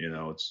horror.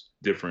 It's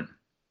different.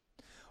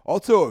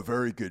 Also, a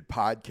very good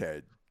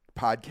podcast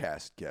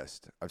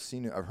guest.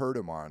 I've heard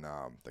him on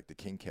like the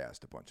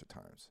Kingcast a bunch of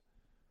times.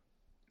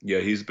 Yeah,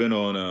 he's been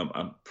on.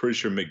 I'm pretty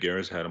sure Mick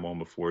Garris had him on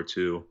before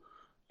too,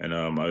 and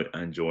I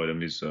enjoyed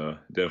him. He's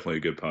definitely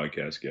a good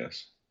podcast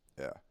guest.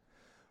 Yeah,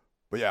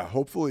 but yeah,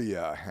 hopefully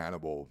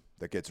Hannibal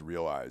that gets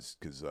realized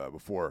because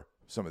before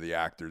some of the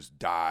actors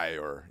die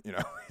or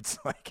it's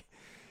like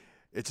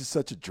it's just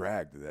such a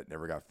drag that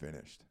never got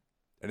finished,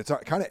 and it's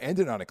kind of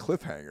ended on a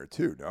cliffhanger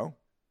too. No.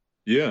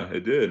 Yeah,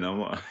 it did.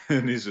 And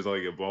it needs to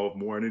like evolve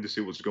more. I need to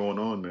see what's going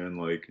on, man.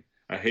 Like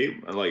I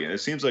hate like it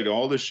seems like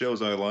all the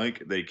shows I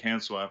like they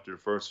cancel after the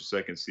first or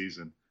second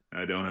season.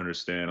 I don't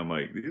understand. I'm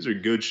like these are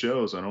good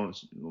shows. I don't.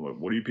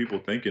 What are you people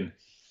thinking?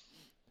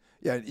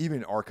 Yeah, and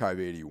even Archive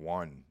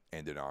 81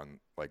 ended on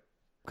like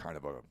kind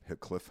of a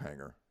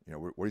cliffhanger.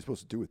 What are you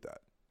supposed to do with that?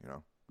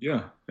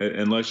 Yeah,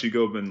 unless you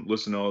go and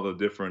listen to all the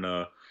different,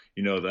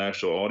 the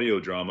actual audio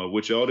drama,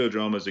 which audio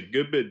drama is a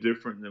good bit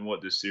different than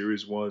what the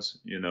series was.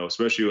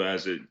 Especially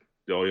as the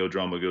audio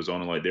drama goes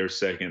on in like their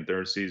second,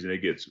 third season, it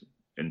gets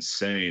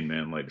insane,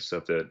 man. Like the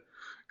stuff that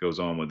goes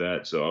on with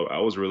that. So I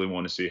was really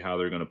wanting to see how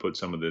they're going to put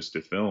some of this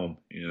to film.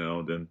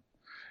 Then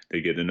they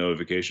get the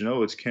notification,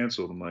 oh, it's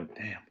canceled. I'm like,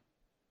 damn.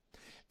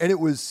 And it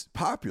was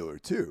popular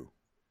too.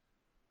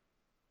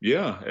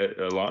 Yeah,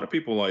 a lot of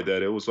people like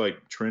that. It was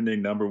like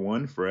trending number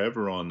one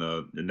forever on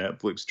the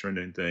Netflix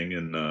trending thing,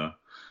 and I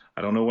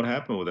don't know what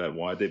happened with that.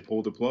 Why they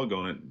pulled the plug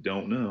on it?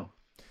 Don't know.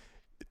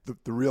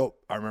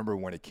 I remember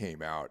when it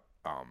came out.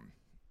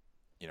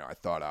 I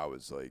thought I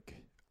was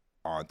like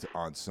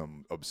on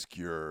some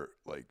obscure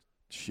like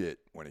shit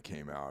when it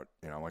came out.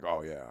 I'm like,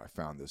 oh yeah, I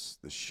found this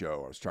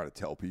show. I was trying to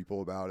tell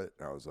people about it,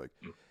 and I was like,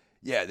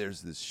 yeah,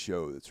 there's this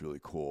show that's really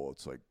cool.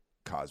 It's like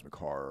cosmic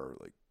horror,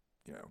 like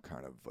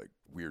kind of like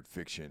weird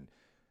fiction.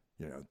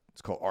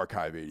 It's called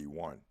Archive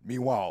 81.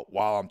 Meanwhile,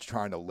 while I'm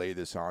trying to lay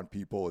this on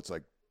people, it's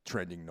like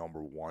trending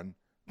number one.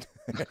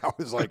 And I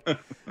was like,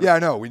 yeah, I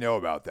know, we know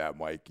about that,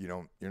 Mike.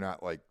 You're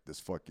not like this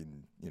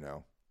fucking,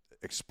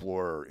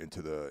 explorer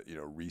into the,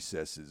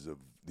 recesses of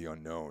the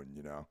unknown,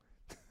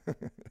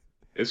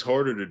 It's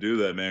harder to do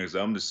that, man, because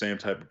I'm the same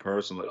type of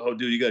person. Like, oh,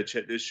 dude, you gotta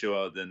check this show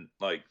out. Then,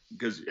 like,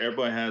 because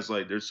everybody has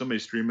like, there's so many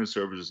streaming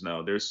services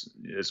now.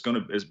 It's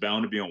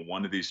bound to be on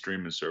one of these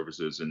streaming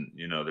services, and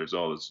there's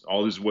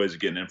all these ways of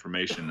getting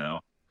information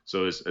now.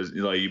 So it's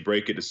like you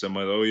break it to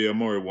somebody. Oh yeah,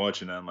 I'm already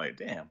watching that. I'm like,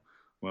 damn.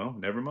 Well,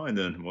 never mind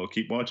then. We'll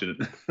keep watching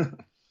it.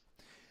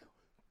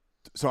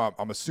 So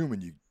I'm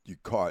assuming you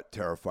caught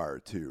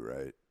Terrifier 2,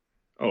 right?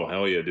 Oh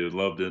hell yeah, dude,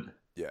 loved it.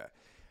 Yeah.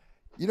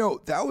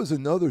 That was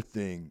another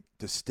thing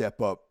to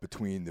step up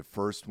between the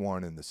first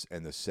one and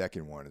the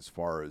second one, as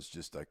far as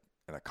just like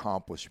an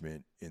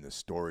accomplishment in the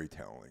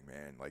storytelling,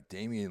 man. Like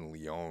Damien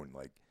Leone,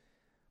 like,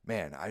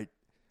 man, I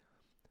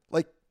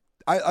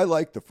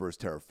liked the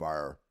first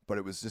Terrifier, but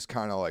it was just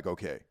kind of like,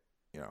 okay,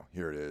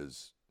 here it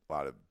is, a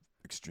lot of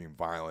extreme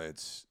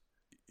violence,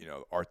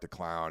 Art the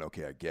Clown.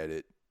 Okay, I get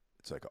it.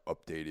 It's like an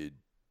updated,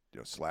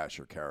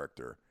 slasher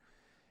character.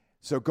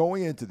 So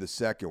going into the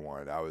second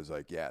one, I was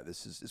like, yeah,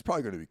 it's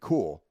probably going to be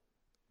cool,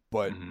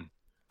 but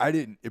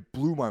it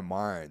blew my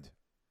mind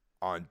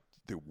on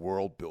the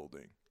world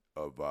building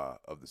of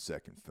the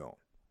second film.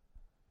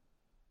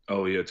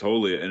 Oh yeah,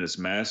 totally, and it's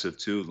massive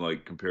too.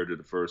 Like compared to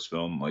the first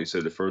film, like you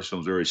said, the first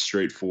film's very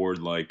straightforward.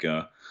 Like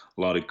a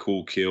lot of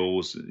cool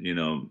kills,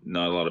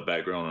 not a lot of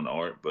background on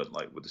art. But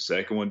like with the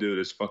second one, dude,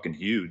 it's fucking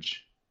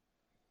huge.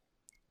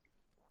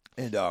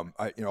 And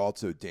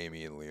also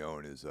Damien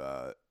Leone is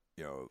a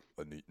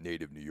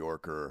native New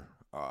Yorker,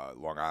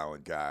 Long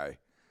Island guy.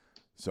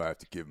 So I have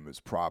to give him his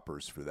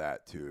propers for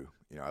that too.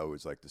 You know, I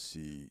always like to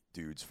see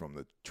dudes from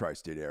the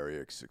tri-state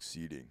area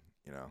succeeding.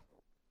 You know.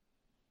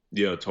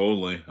 Yeah,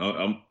 totally.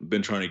 I've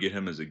been trying to get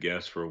him as a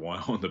guest for a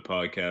while on the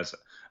podcast.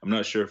 I'm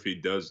not sure if he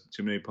does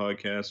too many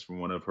podcasts from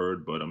what I've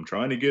heard, but I'm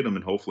trying to get him,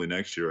 and hopefully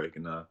next year I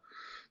can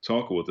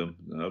talk with him.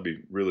 That'd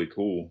be really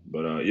cool.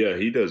 But yeah,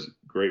 he does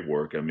great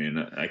work. I mean,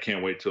 I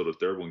can't wait till the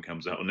third one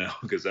comes out now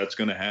because that's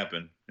going to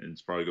happen, and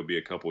it's probably going to be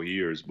a couple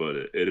years, but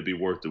it'll be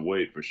worth the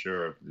wait for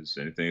sure if it's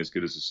anything as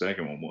good as the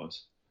second one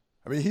was.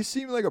 I mean, he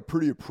seemed like a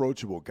pretty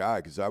approachable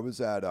guy because I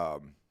was at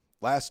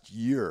last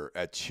year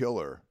at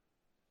Chiller.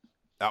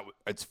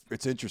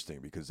 It's interesting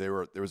because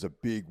there was a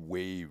big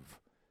wave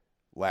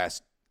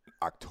last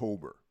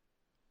October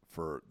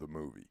for the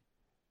movie,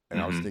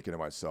 and I was thinking to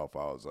myself,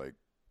 I was like,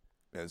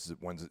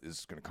 when's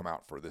this going to come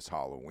out for this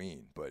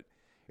Halloween? But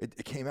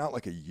it came out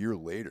like a year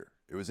later.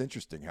 It was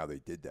interesting how they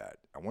did that.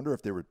 I wonder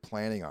if they were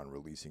planning on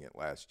releasing it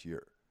last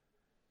year.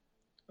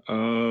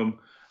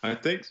 I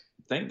think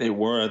they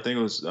were. I think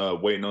it was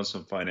waiting on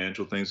some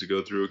financial things to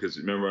go through because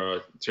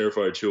remember,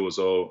 Terrifier 2 was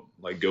all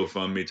like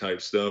GoFundMe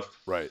type stuff.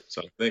 Right.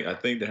 So I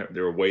think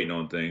they were waiting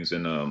on things,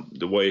 and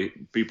the way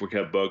people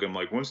kept bugging him,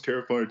 like, when's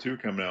Terrifier 2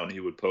 coming out? And he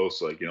would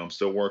post like, I'm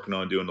still working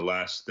on doing the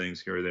last things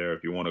here or there.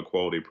 If you want a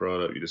quality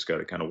product, you just got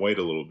to kind of wait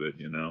a little bit,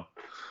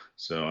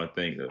 So I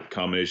think the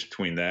combination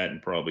between that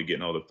and probably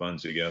getting all the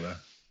funds together.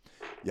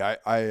 Yeah,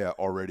 I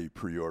already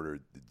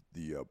pre-ordered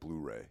the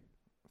Blu-ray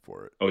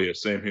for it. Oh yeah,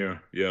 same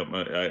here. Yeah,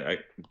 I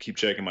keep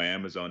checking my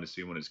Amazon to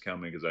see when it's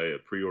coming because I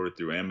pre-ordered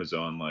through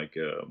Amazon like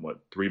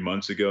 3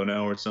 months ago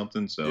now or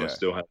something. So Yeah. I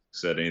still haven't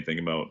said anything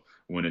about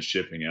when it's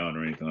shipping out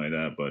or anything like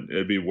that. But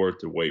it'd be worth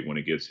the wait when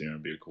it gets here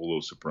and be a cool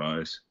little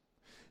surprise.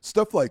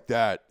 Stuff like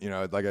that,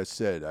 like I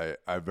said,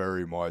 I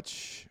very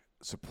much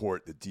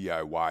support the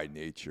DIY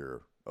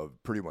nature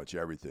of pretty much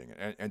everything,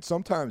 and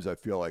sometimes I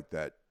feel like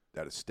that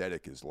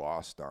aesthetic is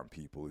lost on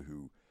people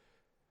who.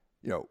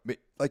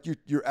 Like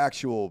your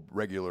actual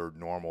regular,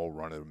 normal,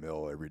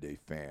 run-of-the-mill, everyday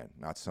fan,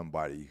 not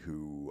somebody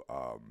who,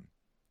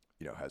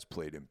 has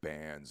played in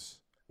bands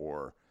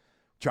or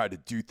tried to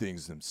do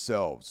things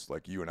themselves.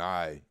 Like you and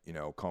I,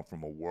 come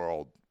from a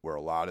world where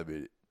a lot of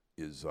it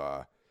is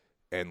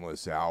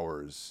endless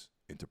hours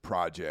into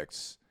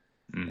projects,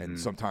 and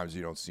sometimes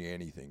you don't see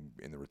anything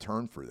in the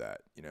return for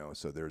that.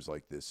 So there's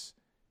like this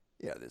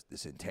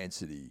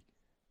intensity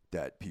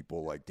that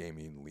people like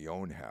Damien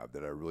Leone have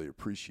that I really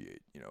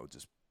appreciate.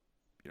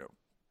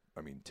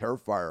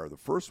 Terrifier, the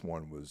first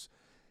one was,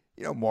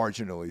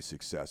 marginally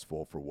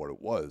successful for what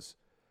it was.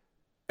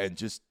 And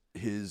just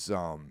his,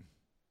 how am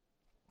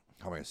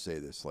I going to say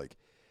this? Like,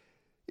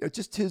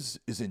 just his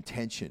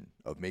intention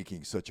of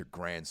making such a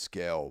grand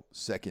scale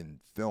second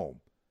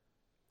film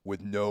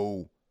with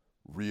no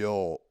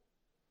real,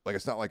 like,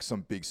 it's not like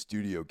some big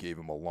studio gave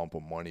him a lump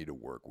of money to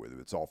work with.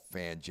 It's all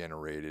fan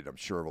generated. I'm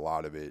sure a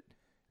lot of it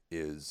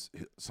is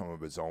some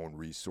of his own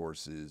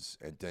resources,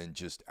 and then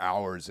just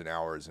hours and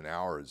hours and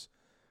hours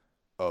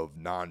of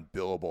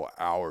non-billable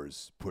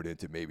hours put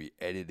into maybe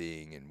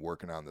editing and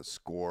working on the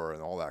score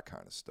and all that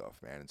kind of stuff,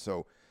 man. And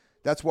so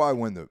that's why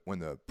when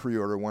the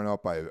pre-order went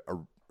up, I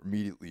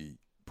immediately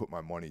put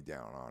my money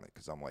down on it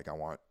because I'm like, I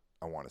want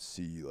to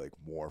see like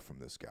more from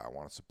this guy. I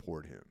want to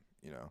support him,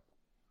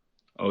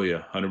 Oh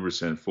yeah,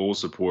 100% full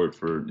support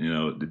for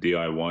the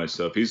DIY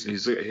stuff.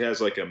 He has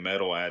like a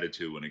metal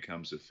attitude when it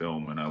comes to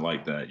film, and I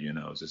like that.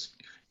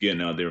 Just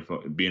getting out there,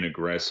 being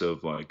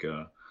aggressive, like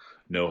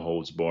no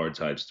holds barred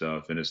type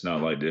stuff. And it's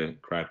not like the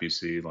crap you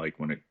see like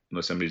when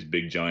some of these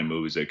big giant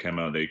movies that come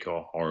out they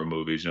call horror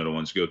movies. The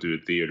ones go through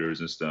the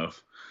theaters and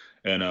stuff.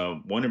 And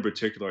one in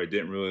particular I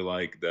didn't really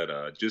like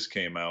that just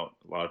came out.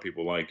 A lot of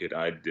people like it.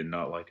 I did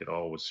not like it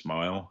all. Was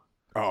Smile.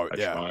 Oh I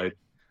yeah. tried.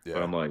 Yeah.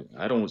 But I'm like,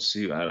 I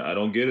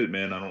don't get it,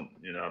 man. I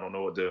don't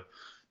know what the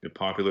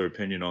popular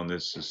opinion on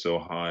this is so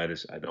high.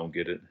 I don't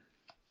get it.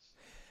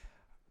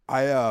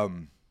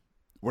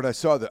 When I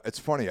saw it's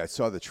funny. I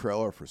saw the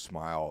trailer for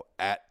Smile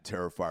at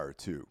Terrifier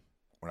 2.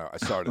 When I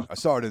saw it, I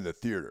saw it in the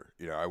theater.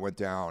 I went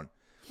down.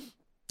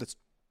 It's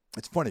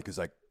funny because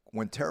like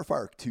when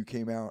Terrifier 2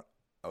 came out,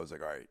 I was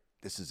like, all right,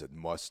 this is a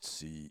must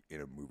see in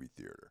a movie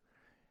theater.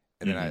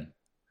 And then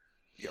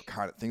I,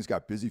 kind of things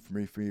got busy for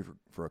me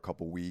for a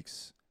couple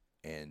weeks.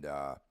 And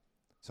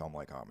so I'm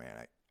like, oh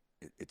man,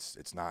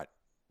 it's not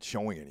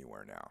showing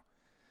anywhere now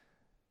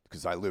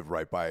because I live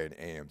right by an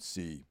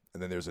AMC,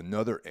 and then there's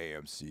another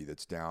AMC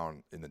that's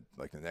down in the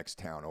next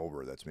town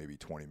over that's maybe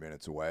 20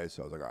 minutes away.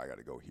 So I was like, oh, I got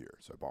to go here.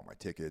 So I bought my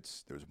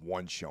tickets. There was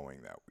one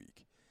showing that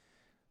week.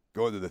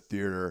 Go to the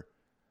theater.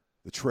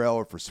 The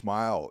trailer for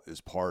Smile is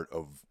part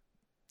of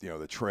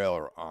the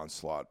trailer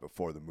onslaught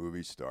before the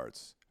movie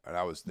starts, and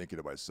I was thinking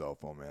to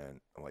myself, oh man,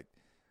 I'm like,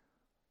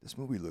 this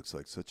movie looks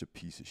like such a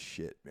piece of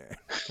shit, man.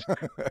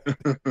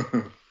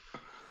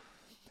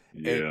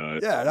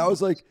 And I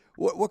was like,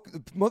 what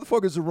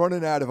motherfuckers are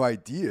running out of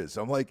ideas.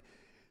 I'm like,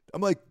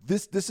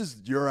 this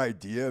is your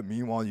idea.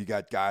 Meanwhile, you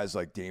got guys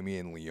like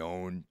Damien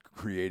Leone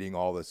creating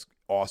all this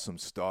awesome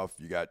stuff.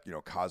 You got,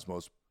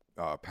 Panos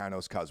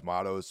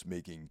Cosmatos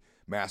making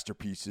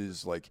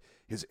masterpieces, like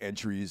his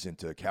entries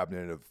into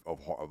Cabinet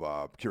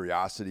of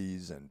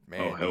Curiosities and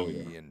Oh hell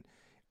yeah. Mandy and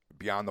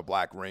Beyond the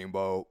Black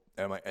Rainbow.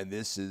 And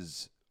this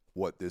is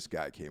what this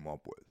guy came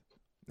up with,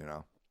 you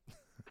know?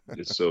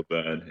 It's so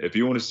bad. If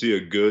you want to see a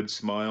good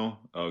Smile,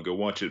 go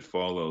watch It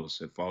Follows.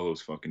 It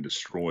Follows fucking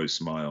destroys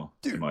Smile,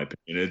 in Dude, my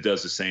opinion. It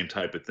does the same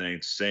type of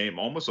thing, same,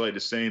 almost like the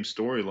same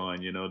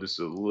storyline. Just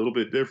a little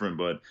bit different,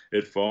 but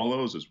It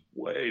Follows is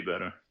way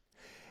better.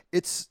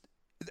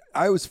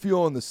 I was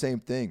feeling the same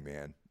thing,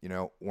 man.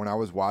 When I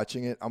was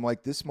watching it, I'm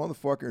like, this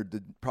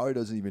motherfucker probably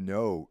doesn't even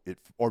know it,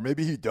 or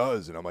maybe he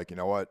does. And I'm like, you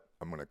know what?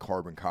 I'm going to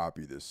carbon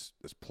copy this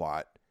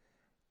plot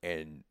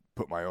and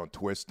put my own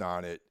twist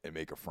on it and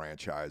make a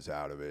franchise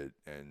out of it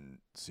and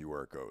see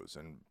where it goes.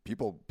 And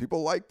people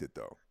liked it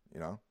though,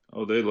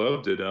 Oh, they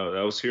loved it.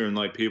 I was hearing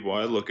like people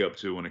I look up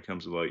to when it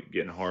comes to like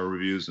getting horror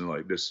reviews and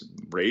like this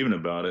raving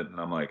about it, and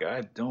I'm like,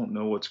 I don't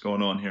know what's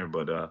going on here,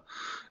 but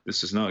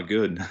this is not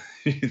good.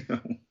 you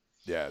know?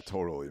 Yeah,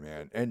 totally,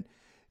 man. And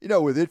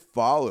with It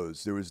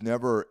Follows, there was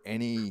never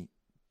any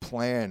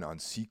plan on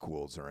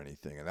sequels or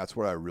anything, and that's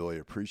what I really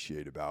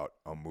appreciate about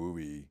a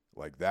movie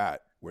like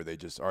that, where they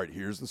just, all right,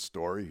 here's the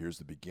story, here's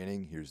the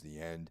beginning, here's the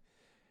end,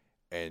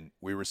 and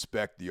we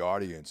respect the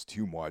audience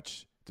too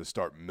much to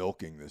start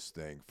milking this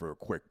thing for a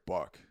quick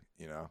buck,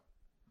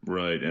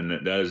 Right,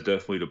 and that is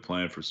definitely the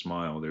plan for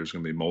Smile. There's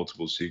going to be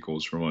multiple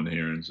sequels from what I'm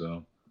hearing,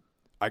 so.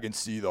 I can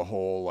see the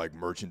whole like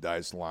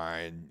merchandise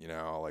line,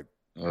 like.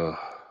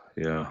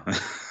 Yeah.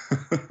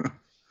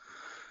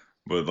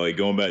 But like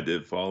going back to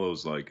It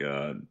Follows, like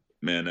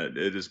man,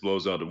 it just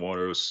blows out the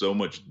water. It was so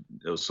much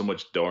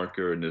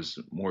darker and it's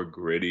more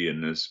gritty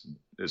and it's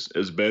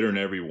better in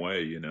every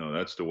way.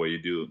 That's the way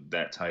you do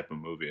that type of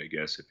movie, I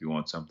guess. If you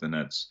want something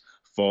that's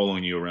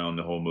following you around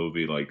the whole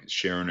movie, like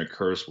sharing a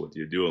curse with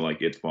you, do it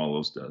like It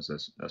Follows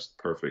does. That's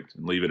perfect.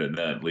 And leave it at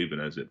that. Leave it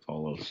as It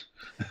Follows.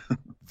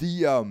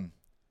 The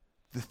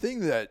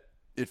thing that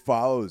It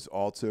Follows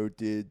also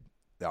did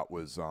that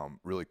was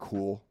really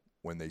cool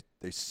when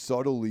they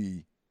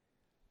subtly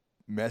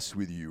mess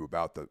with you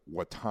about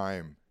what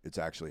time it's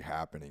actually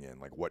happening in,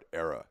 like what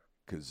era,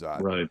 because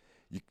Right.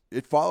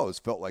 It Follows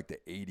felt like the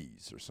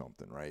 80s or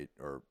something, right?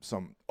 Or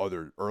some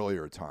other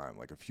earlier time,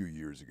 like a few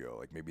years ago,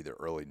 like maybe the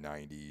early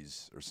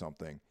 90s or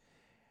something.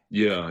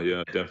 Yeah,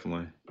 yeah,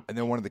 definitely. And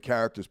then one of the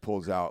characters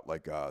pulls out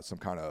like some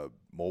kind of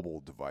mobile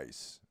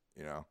device,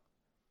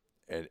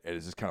 and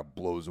it just kind of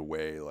blows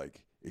away.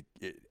 Like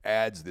it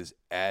adds this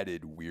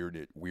added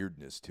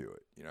weirdness to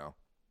it,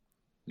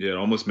 Yeah, it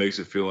almost makes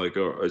it feel like,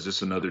 oh, is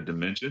this another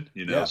dimension?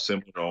 Yeah.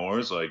 Similar to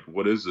ours. Like,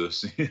 what is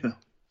this?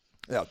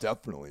 Yeah,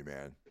 definitely,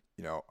 man.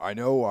 I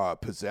know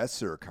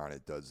Possessor kind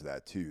of does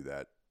that too.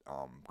 That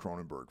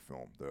Cronenberg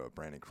film, the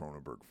Brandon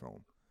Cronenberg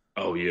film.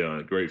 Oh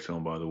yeah, great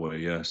film by the way.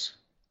 Yes.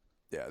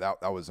 Yeah,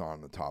 that was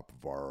on the top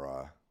of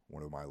our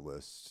one of my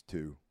lists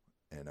too.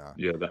 And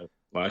Yeah, that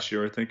last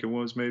year I think it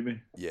was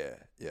maybe. yeah,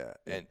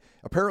 and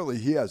apparently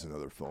he has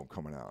another film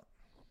coming out.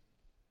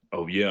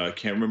 Oh yeah, I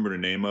can't remember the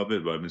name of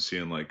it, but I've been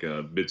seeing like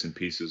bits and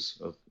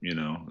pieces of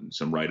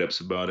some write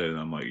ups about it, and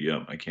I'm like,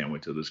 yeah, I can't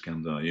wait till this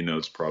comes out.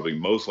 It's probably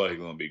most likely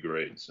gonna be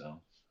great.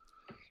 So.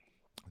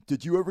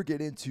 Did you ever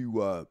get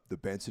into the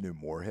Benson and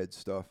Moorhead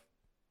stuff?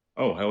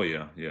 Oh hell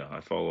yeah, yeah. I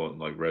follow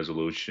like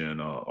Resolution,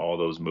 all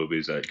those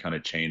movies that kind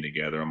of chain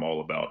together. I'm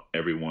all about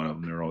every one of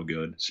them. They're all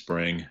good.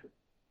 Spring.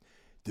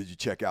 Did you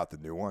check out the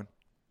new one?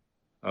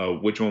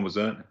 Which one was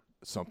that?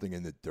 Something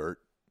in the Dirt.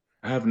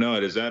 I have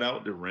not. Is that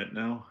out to rent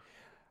now?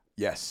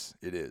 Yes,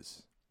 it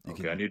is.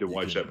 Okay, I need to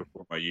watch that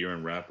before my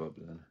year-end wrap-up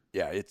then.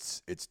 Yeah,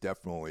 it's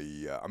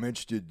definitely. I'm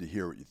interested to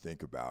hear what you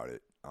think about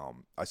it.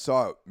 I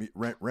saw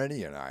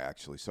Rennie and I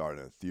actually saw it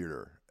in a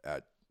theater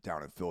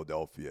down in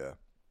Philadelphia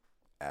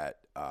at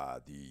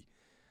the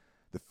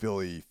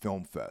Philly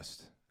Film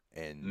Fest,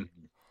 and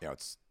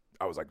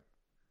I was like,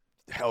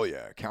 hell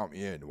yeah, count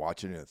me in.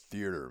 Watching it in a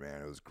theater,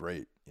 man, it was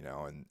great,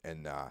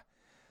 and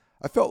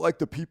I felt like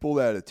the people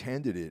that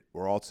attended it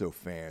were also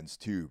fans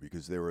too,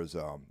 because there was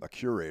a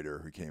curator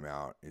who came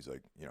out. He's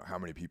like, how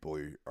many people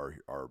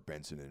are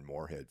Benson and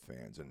Moorhead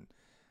fans? And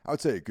I would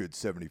say a good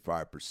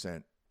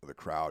 75% of the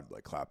crowd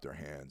like clapped their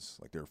hands,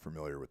 like they're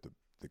familiar with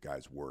the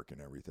guy's work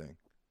and everything.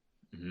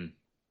 Mm-hmm.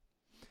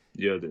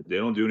 Yeah, they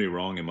don't do any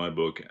wrong in my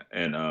book,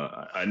 and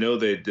I know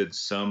they did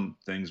some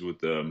things with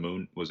the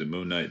Moon. Was it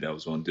Moon Knight that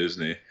was on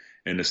Disney?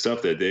 And the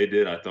stuff that they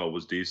did, I thought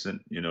was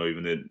decent.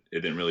 Even it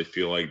didn't really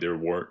feel like their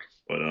work.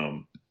 But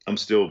I'm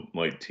still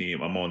like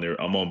team. I'm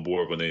on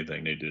board with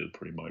anything they do,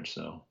 pretty much.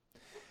 So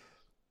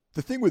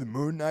the thing with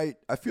Moon Knight,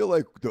 I feel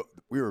like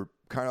we were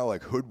kind of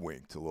like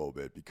hoodwinked a little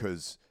bit,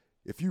 because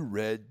if you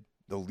read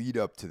the lead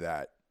up to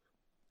that,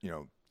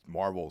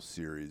 Marvel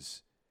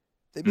series,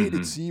 they made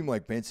it seem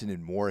like Benson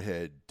and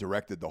Moorhead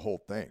directed the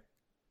whole thing.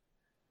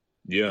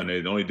 Yeah, and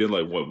they only did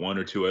like what, 1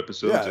 or 2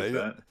 episodes of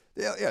that.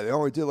 Yeah, they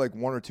only did like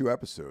 1 or 2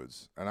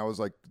 episodes, and I was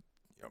like,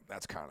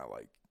 that's kind of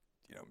like,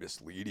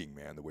 misleading,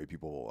 man, the way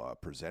people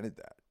presented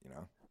that,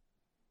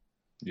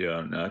 Yeah,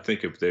 and I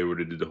think if they were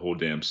to do the whole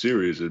damn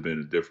series, it'd been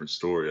a different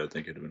story. I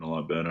think it'd have been a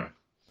lot better.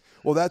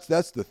 Well,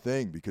 that's the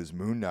thing, because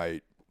Moon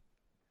Knight,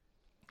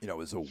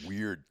 is a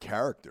weird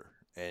character,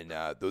 and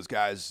those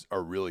guys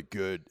are really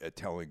good at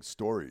telling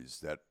stories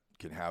that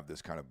can have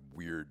this kind of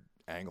weird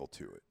angle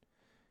to it.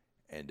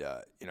 And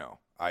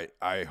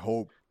I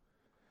hope.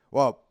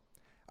 Well,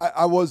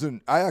 I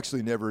wasn't. I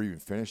actually never even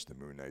finished the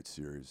Moon Knight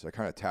series. I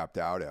kind of tapped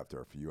out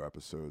after a few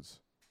episodes.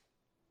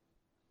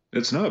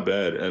 It's not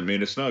bad. I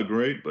mean, it's not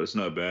great, but it's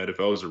not bad. If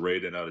I was to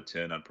rate it out of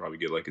 10, I'd probably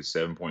get like a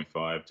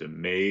 7.5 to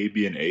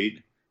maybe an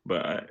 8.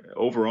 But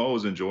overall, it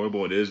was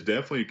enjoyable. It is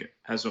definitely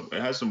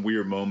has some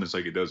weird moments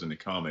like it does in the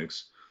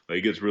comics. Like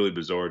it gets really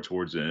bizarre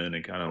towards the end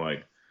and kind of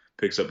like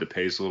picks up the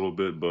pace a little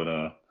bit. But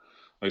like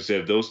I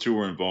said, if those two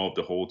were involved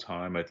the whole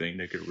time, I think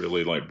they could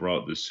really like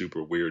brought the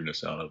super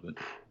weirdness out of it.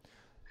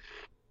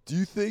 Do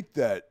you think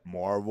that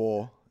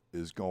Marvel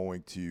is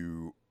going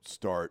to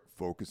start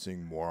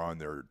focusing more on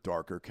their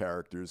darker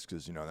characters?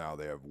 Because now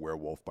they have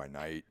Werewolf by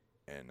Night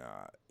and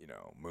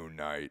Moon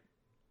Knight.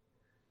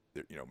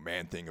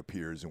 Man Thing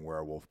appears in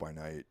Werewolf by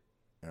Night.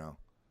 You know.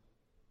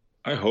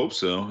 I hope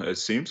so. It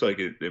seems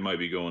like they might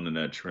be going in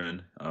that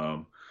trend.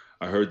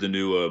 I heard the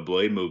new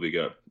Blade movie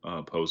got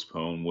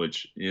postponed,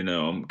 which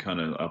I'm kind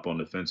of up on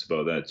the fence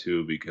about that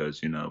too,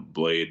 because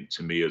Blade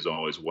to me is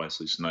always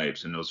Wesley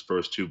Snipes, and those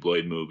first two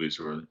Blade movies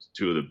were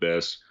two of the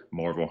best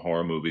Marvel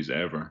horror movies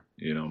ever.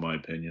 In my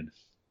opinion.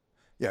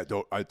 Yeah,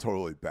 I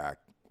totally back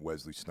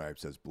Wesley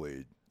Snipes as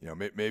Blade.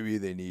 Maybe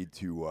they need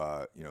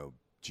to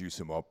juice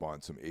him up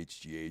on some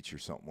HGH or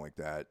something like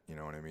that. You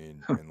know what I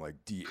mean? And like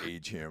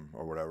de-age him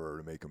or whatever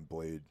to make him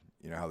Blade.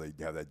 You know how they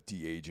have that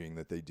de-aging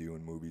that they do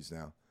in movies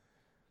now.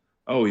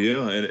 Oh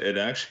yeah, and it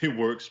actually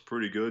works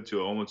pretty good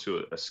to almost to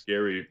a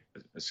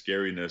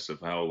scariness of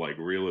how like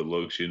real it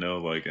looks.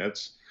 Like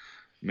that's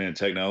man,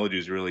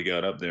 technology's really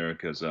got up there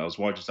because I was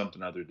watching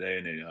something the other day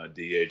and they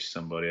de-aged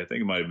somebody. I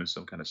think it might have been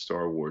some kind of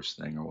Star Wars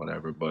thing or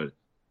whatever, but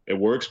it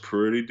works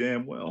pretty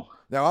damn well.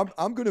 Now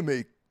I'm gonna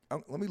make.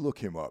 Let me look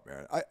him up,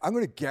 man.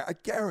 I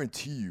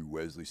guarantee you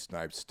Wesley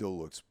Snipes still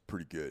looks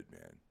pretty good,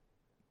 man.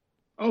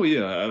 Oh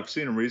yeah, I've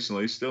seen him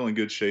recently. He's still in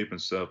good shape and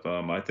stuff.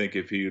 I think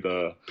if he'd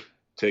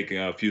take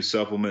a few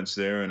supplements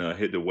there and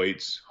hit the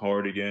weights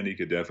hard again, he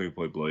could definitely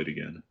play Blade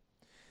again.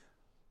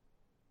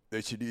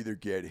 They should either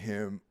get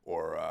him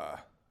or I'm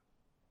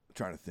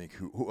trying to think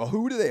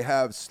who do they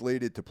have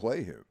slated to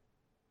play him?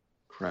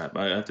 Crap,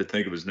 I have to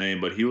think of his name,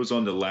 but he was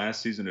on the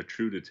last season of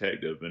True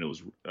Detective, and it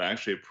was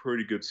actually a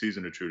pretty good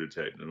season of True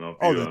Detective. I don't know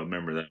if you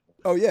remember that.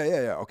 Oh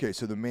yeah. Okay,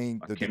 so I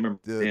can't remember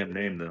the damn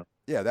name though.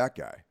 Yeah, that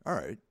guy. All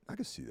right, I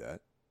can see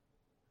that.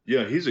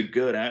 Yeah, he's a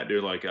good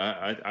actor. Like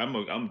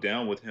I'm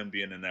down with him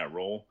being in that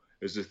role.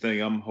 Is the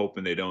thing I'm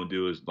hoping they don't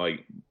do is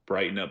like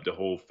brighten up the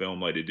whole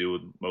film like they do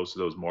with most of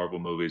those Marvel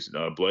movies.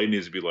 Blade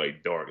needs to be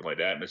like dark, like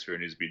the atmosphere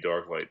needs to be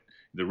dark, like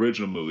the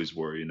original movies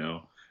were.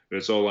 But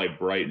it's all like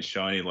bright and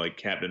shiny, like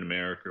Captain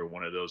America or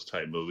one of those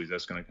type movies.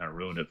 That's gonna kind of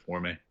ruin it for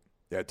me.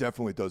 Yeah, it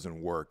definitely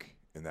doesn't work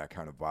in that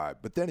kind of vibe.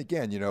 But then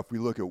again, if we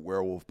look at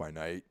Werewolf by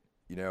Night,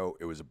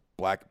 it was a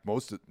black.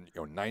 Most of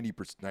 90%,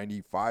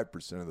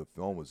 95% of the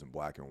film was in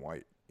black and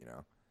white.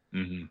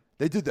 Mm-hmm.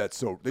 They did that.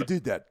 They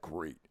did that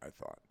great. I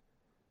thought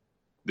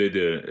they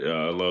did.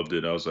 I loved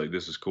it. I was like,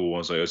 this is cool. I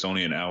was like, it's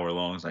only an hour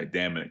long. It's like,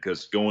 damn it,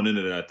 because going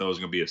into that, I thought it was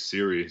gonna be a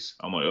series.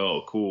 I'm like,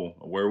 oh, cool,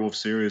 a werewolf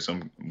series.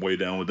 I'm way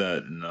down with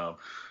that. And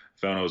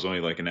found out it was only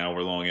like an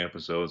hour long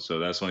episode. So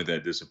that's the only thing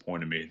that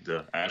disappointed me.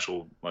 The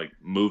actual like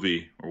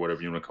movie or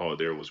whatever you want to call it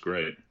there was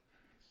great.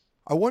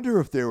 I wonder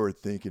if they were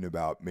thinking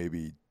about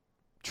maybe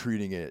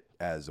treating it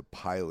as a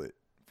pilot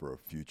for a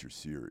future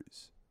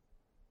series.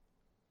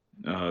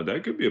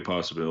 That could be a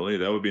possibility.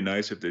 That would be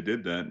nice if they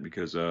did that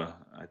because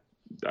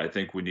I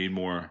think we need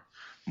more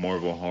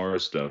Marvel horror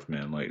stuff,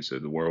 man. Like I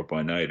said, The Werewolf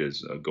by Night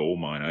is a gold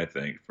mine, I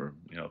think, for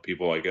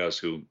people like us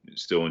who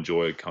still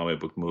enjoy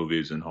comic book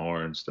movies and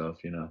horror and stuff.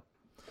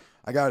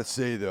 I gotta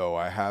say though,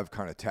 I have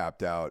kind of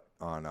tapped out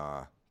on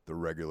the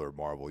regular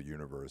Marvel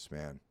universe,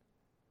 man.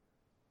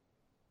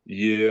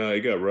 Yeah,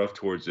 it got rough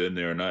towards the end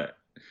there, and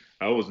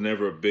I was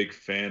never a big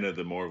fan of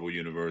the Marvel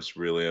universe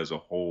really as a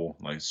whole.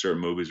 Like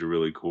certain movies are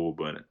really cool,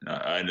 but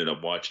I ended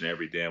up watching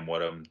every damn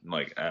one of them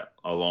like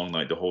along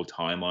like the whole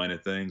timeline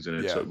of things,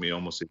 and it took me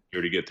almost a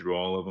year to get through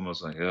all of them. I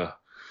was like, yeah,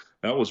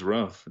 that was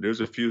rough.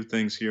 There's a few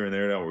things here and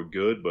there that were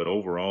good, but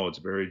overall it's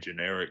very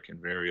generic and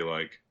very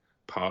like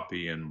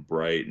poppy and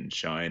bright and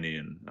shiny,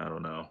 and I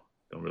don't know,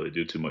 don't really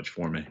do too much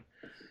for me.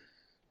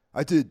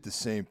 I did the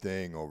same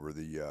thing over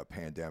the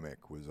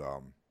pandemic. Was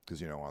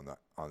because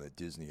on the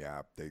Disney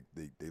app they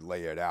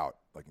lay it out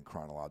like in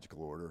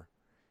chronological order,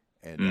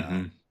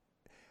 and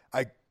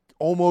I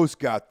almost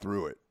got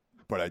through it,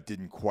 but I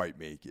didn't quite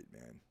make it,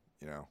 man.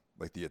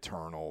 Like the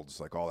Eternals,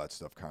 like all that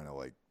stuff, kind of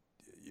like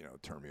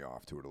turned me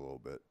off to it a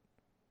little bit.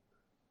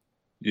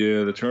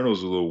 Yeah, the Eternals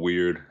was a little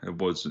weird. It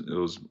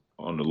was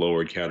on the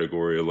lower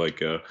category of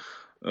like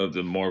of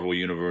the Marvel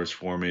universe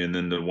for me, and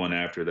then the one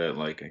after that,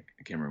 like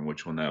I can't remember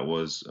which one that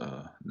was.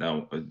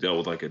 Now it dealt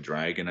with like a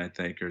dragon, I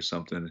think, or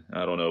something.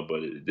 I don't know,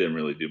 but it didn't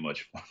really do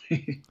much for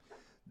me.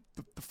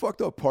 The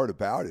fucked up part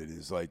about it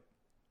is like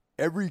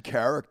every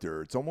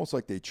character, it's almost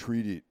like they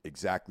treat it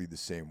exactly the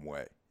same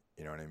way.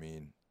 You know what I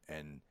mean?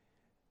 And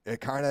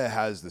it kind of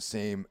has the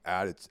same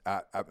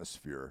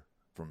atmosphere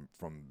from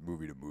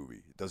movie to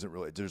movie. It doesn't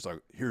really. There's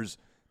like, here's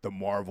the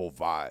Marvel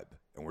vibe,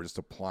 and we're just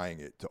applying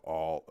it to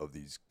all of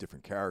these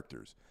different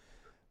characters.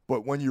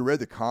 But when you read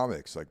the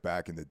comics, like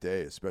back in the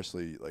day,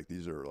 especially like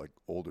these are like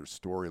older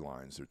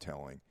storylines they're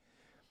telling.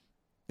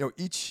 You know,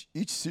 each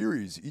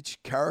series,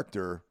 each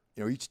character,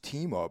 you know, each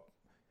team up,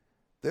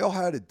 they all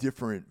had a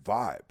different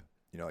vibe.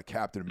 You know, like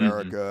Captain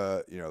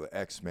America, you know, the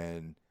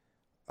X-Men,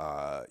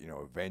 you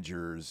know,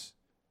 Avengers.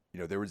 You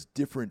know, there was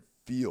different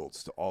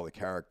fields to all the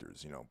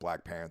characters. You know,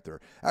 Black Panther.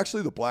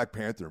 Actually, the Black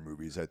Panther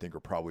movies, I think, are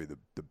probably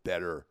the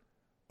better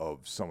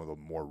of some of the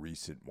more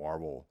recent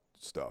Marvel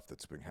stuff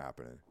that's been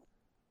happening.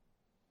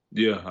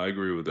 Yeah, I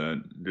agree with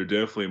that. They're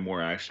definitely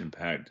more action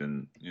packed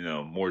and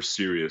more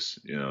serious.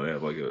 They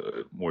have like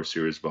a more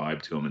serious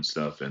vibe to them and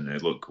stuff, and they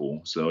look cool.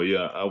 So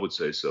yeah, I would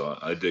say so.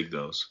 I dig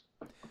those.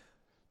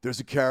 There's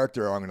a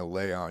character I'm going to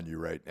lay on you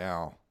right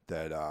now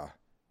that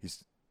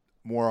he's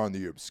more on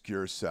the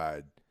obscure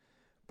side,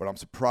 but I'm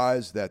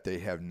surprised that they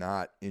have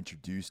not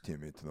introduced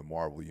him into the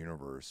Marvel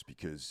universe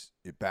because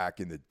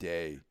back in the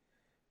day,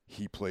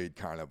 he played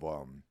kind of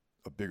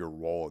a bigger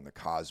role in the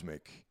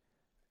cosmic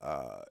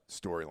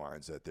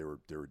storylines that they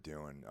were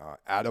doing.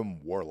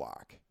 Adam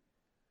Warlock.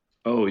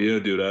 Oh yeah,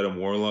 dude, Adam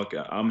Warlock.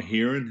 I'm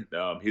hearing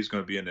he's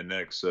going to be in the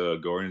next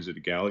Guardians of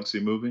the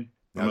Galaxy movie.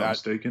 If I'm not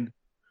mistaken.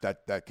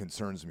 That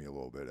concerns me a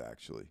little bit,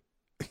 actually.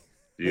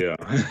 Yeah.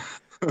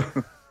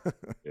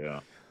 Yeah.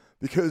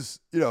 Because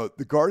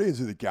the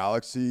Guardians of the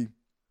Galaxy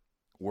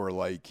were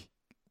like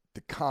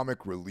the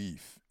comic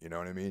relief. You know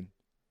what I mean?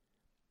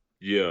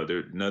 Yeah,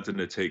 they're nothing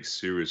to take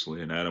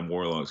seriously, and Adam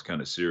Warlock's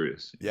kind of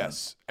serious.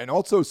 Yes, and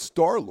also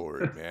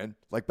Star-Lord, man.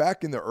 Like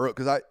back in the early,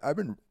 because I've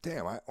been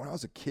when I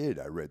was a kid,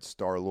 I read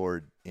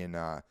Star-Lord in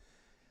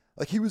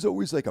like he was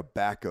always like a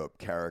backup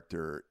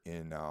character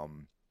in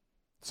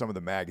some of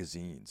the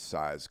magazine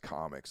size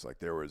comics. Like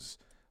there was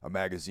a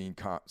magazine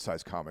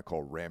size comic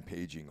called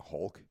Rampaging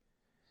Hulk,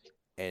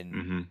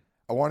 and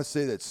I want to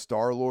say that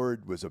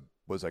Star-Lord was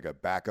like a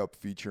backup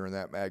feature in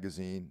that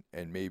magazine,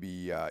 and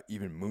maybe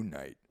even Moon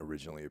Knight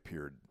originally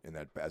appeared in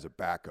that as a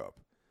backup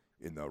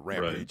in the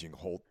Rampaging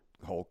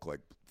Hulk like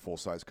full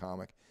size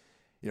comic.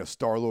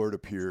 Star-Lord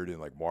appeared in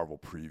like Marvel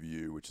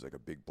Preview, which is like a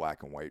big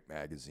black and white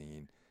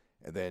magazine,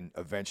 and then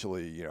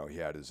eventually he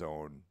had his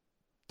own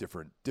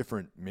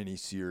different mini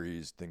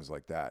series, things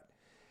like that.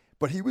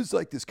 But he was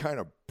like this kind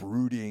of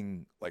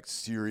brooding, like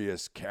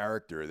serious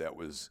character that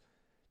was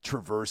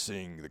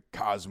traversing the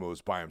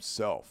cosmos by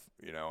himself,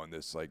 and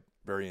this like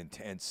very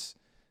intense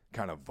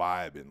kind of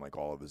vibe in like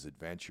all of his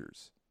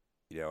adventures,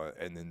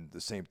 and then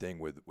the same thing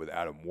with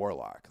Adam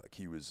Warlock. Like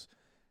he was,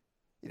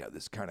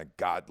 this kind of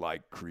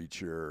godlike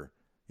creature,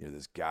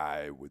 this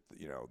guy with,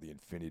 the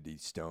Infinity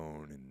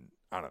Stone. And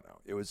I don't know.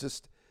 It was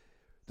just,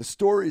 the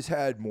stories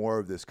had more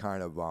of this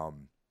kind of,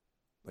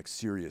 like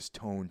serious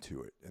tone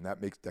to it. And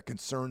that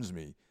concerns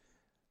me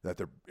that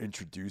they're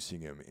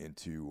introducing him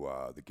into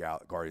the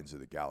Guardians of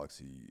the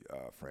Galaxy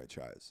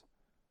franchise.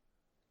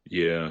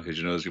 Yeah,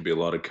 because there's gonna be a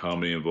lot of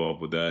comedy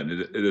involved with that,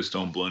 and it just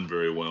don't blend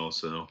very well.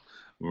 So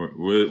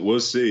we'll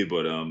see,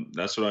 but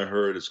that's what I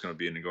heard. It's gonna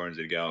be in the Guardians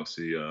of the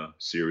Galaxy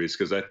series.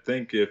 Because I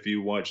think if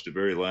you watch the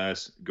very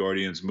last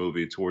Guardians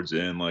movie towards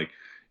the end, like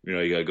you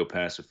gotta go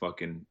past the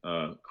fucking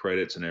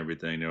credits and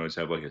everything. They always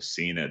have like a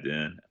scene at the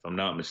end. If I'm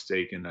not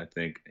mistaken, I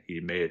think he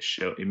may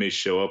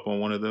show up on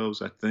one of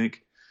those. I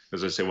think.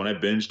 As I say, when I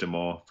binged them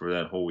all for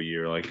that whole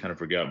year, I kind of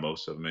forgot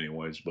most of them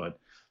anyways, but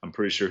I'm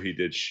pretty sure he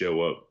did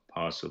show up,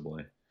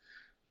 possibly.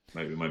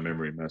 Might be my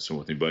memory messing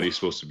with me, but he's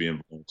supposed to be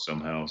involved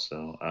somehow,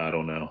 so I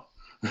don't know.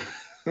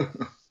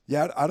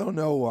 Yeah, I don't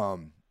know.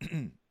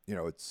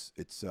 It's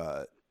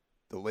the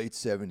late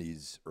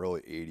 70s,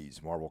 early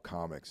 80s, Marvel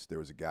Comics. There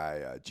was a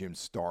guy, Jim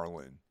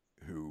Starlin,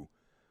 who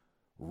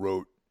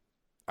wrote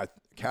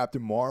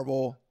Captain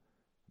Marvel,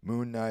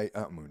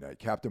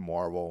 Captain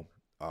Marvel,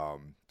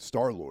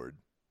 Star-Lord,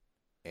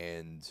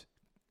 and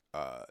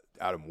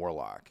Adam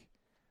Warlock.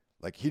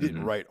 Like he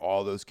didn't write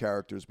all those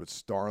characters, but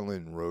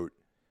Starlin wrote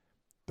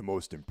the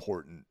most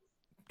important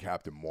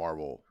Captain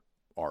Marvel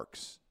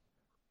arcs.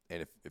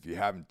 And if you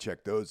haven't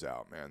checked those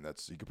out, man,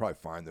 you could probably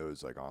find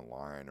those like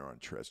online or on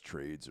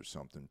trades or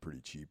something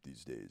pretty cheap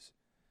these days.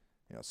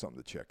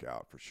 Something to check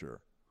out for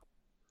sure.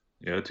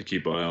 Yeah, I have to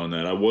keep an eye on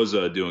that. I was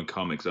doing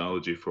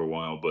Comixology for a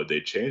while, but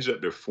they changed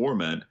up their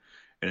format,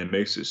 and it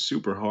makes it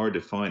super hard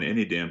to find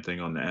any damn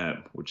thing on the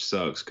app, which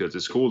sucks because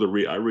it's cool to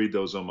read. I read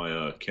those on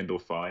my Kindle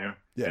Fire,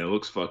 and it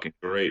looks fucking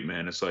great,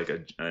 man. It's like a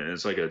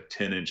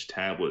 10-inch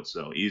tablet,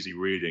 so easy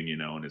reading,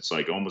 and it's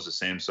like almost the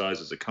same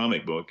size as a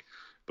comic book,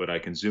 but I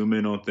can zoom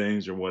in on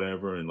things or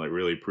whatever and like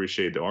really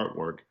appreciate the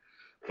artwork.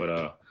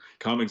 But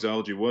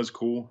Comixology was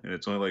cool, and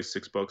it's only like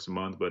 $6 a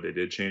month, but they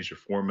did change the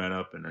format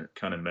up, and it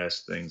kind of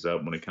messed things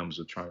up when it comes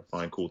to trying to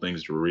find cool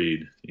things to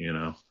read,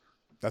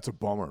 That's a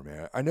bummer,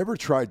 man. I never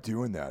tried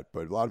doing that,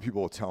 but a lot of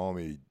people are telling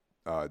me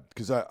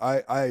because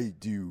I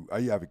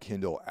have a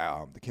Kindle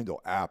the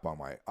Kindle app on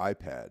my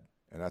iPad,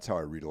 and that's how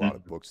I read a lot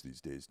of books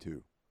these days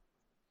too.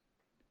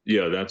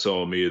 Yeah, that's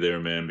all me there,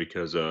 man,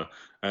 because I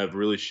have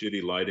really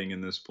shitty lighting in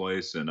this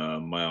place and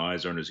my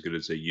eyes aren't as good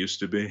as they used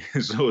to be.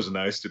 So it's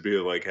nice to be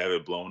like have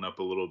it blown up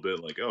a little bit,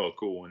 like, oh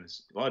cool. And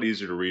it's a lot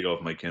easier to read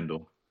off my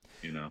Kindle,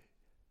 you know.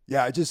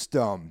 Yeah, I just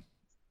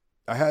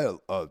I had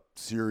a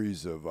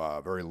series of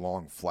very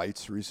long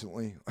flights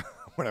recently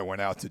when I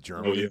went out to Oh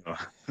Germany,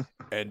 yeah.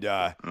 and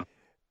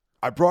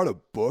I brought a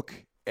book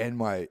and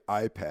my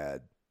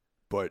iPad,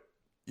 but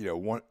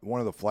one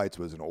of the flights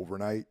was an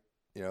overnight,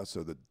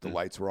 so the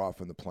lights were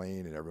off in the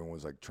plane and everyone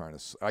was like trying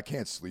to. I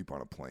can't sleep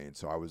on a plane,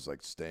 so I was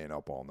like staying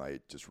up all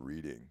night just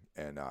reading,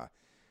 and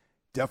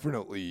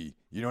definitely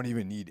you don't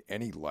even need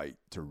any light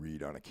to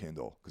read on a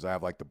Kindle because I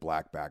have like the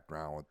black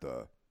background with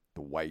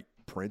the white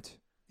print,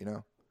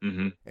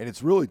 Hmm. and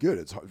it's really good.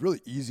 It's really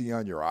easy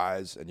on your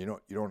eyes, and you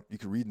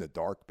can read in the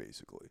dark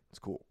basically. It's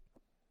cool.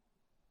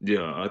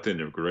 Yeah, I think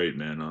they're great,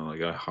 man.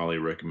 I highly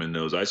recommend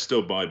those. I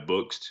still buy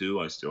books too.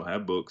 I still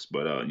have books,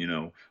 but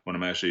when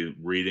I'm actually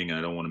reading,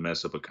 I don't want to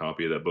mess up a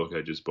copy of that book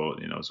I just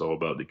bought. It's all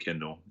about the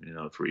Kindle,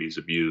 for ease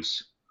of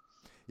use.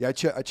 Yeah,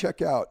 I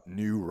check out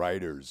new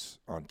writers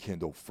on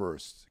Kindle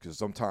first because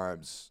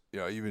sometimes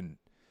even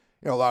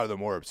a lot of the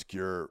more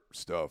obscure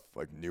stuff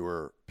like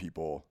newer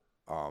people,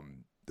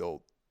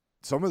 they'll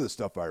some of the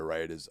stuff I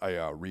read is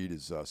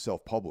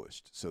self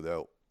published,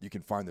 so you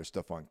can find their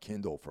stuff on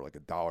Kindle for like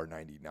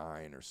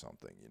 $1.99 or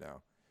something.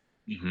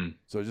 Hmm.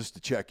 So just to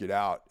check it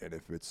out, and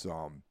if it's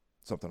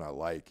something I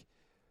like,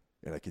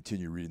 and I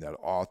continue reading that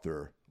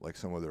author, like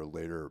some of their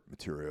later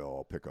material,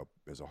 I'll pick up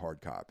as a hard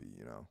copy.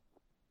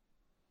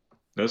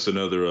 That's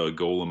another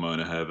goal of mine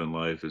I have in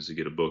life is to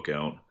get a book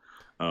out.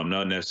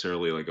 Not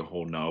necessarily like a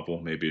whole novel,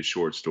 maybe a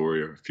short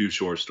story or a few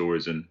short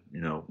stories, and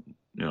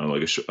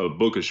like a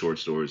book of short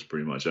stories,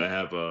 pretty much. I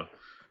have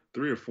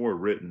 3 or 4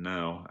 written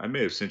now. I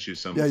may have sent you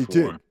some Yeah, you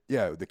did. before.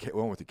 Yeah, the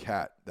one with the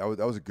cat. That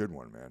was a good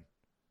one, man.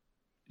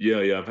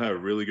 Yeah, yeah, I've had a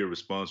really good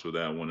response with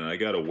that one, and I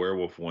got a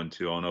werewolf one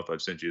too. I don't know if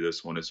I've sent you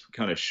this one. It's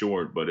kind of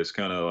short, but it's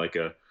kind of like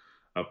a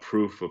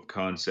proof of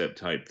concept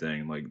type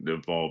thing, like to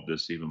evolve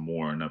this even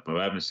more. And if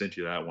I haven't sent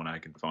you that one, I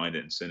can find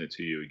it and send it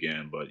to you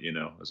again. But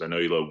as I know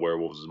you love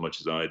werewolves as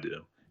much as I do,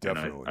 and I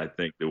Definitely. I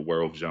think the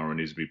werewolf genre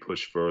needs to be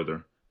pushed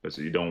further because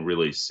you don't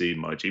really see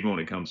much, even when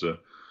it comes to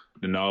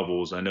the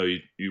novels. I know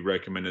you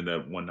recommended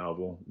that one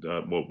novel,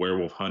 what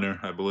Werewolf Hunter,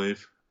 I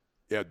believe.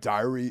 Yeah,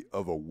 Diary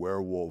of a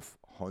Werewolf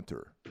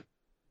Hunter. Yeah,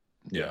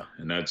 Yeah.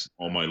 and that's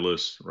on my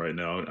list right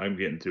now. I'm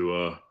getting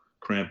to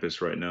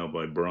Krampus right now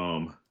by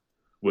Brahm,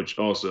 which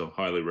also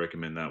highly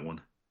recommend that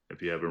one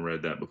if you haven't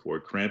read that before.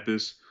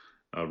 Krampus,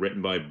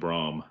 written by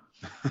Brahm.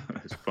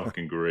 It's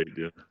fucking great,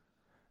 dude.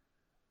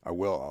 I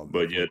will. I'll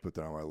But definitely yeah, put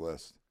that on my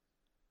list.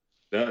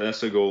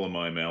 that's a goal of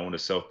mine, man. I want to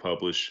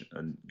self-publish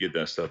and get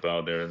that stuff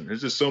out there. And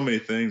there's just so many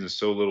things and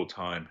so little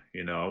time.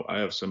 I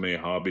have so many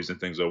hobbies and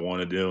things I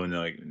want to do, and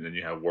and then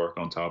you have work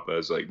on top of it.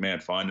 It's like, man,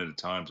 finding the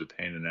time's a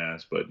pain in the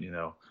ass. But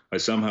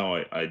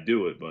I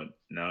do it. But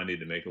now I need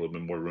to make a little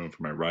bit more room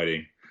for my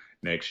writing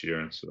next year,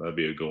 and so that'd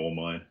be a goal of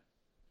mine.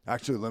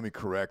 Actually, let me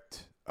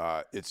correct.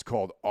 It's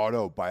called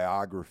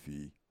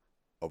Autobiography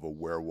of a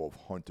Werewolf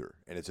Hunter,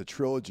 and it's a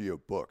trilogy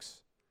of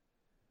books.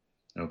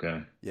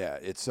 Okay. Yeah,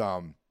 it's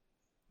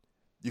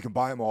you can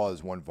buy them all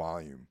as one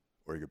volume,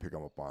 or you can pick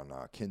them up on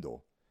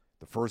Kindle.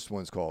 The first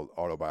one's called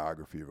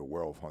Autobiography of a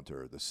Werewolf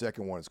Hunter. The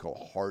second one is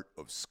called Heart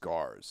of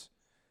Scars,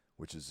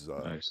 which is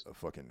Nice. a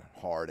fucking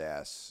hard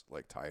ass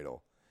like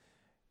title.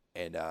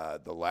 And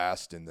the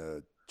last in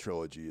the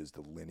trilogy is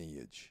The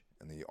Lineage,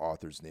 and the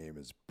author's name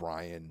is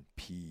Brian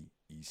P.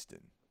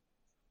 Easton.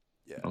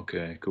 Yeah.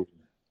 Okay. Cool.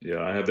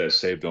 Yeah, I have that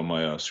saved on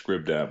my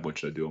Scribd app,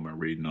 which I do all my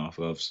reading off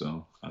of.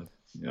 So,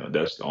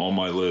 that's on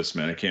my list,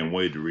 man. I can't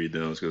wait to read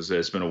those because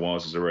it's been a while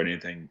since I read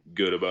anything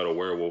good about a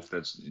werewolf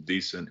that's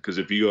decent. Because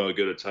if you go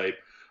to type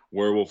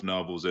werewolf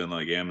novels in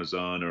like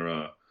Amazon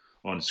or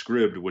on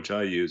Scribd, which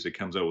I use, it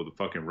comes out with the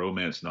fucking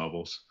romance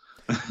novels.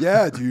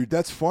 Yeah, dude,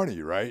 that's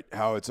funny, right?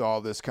 How it's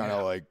all this kind Yeah.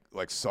 of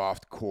like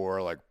soft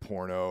core, like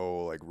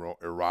porno, like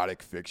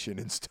erotic fiction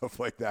and stuff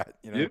like that.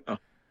 Yeah.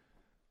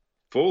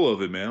 Full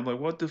of it, man. I'm like,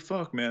 what the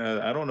fuck, man?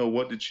 I don't know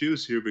what to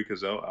choose here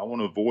because I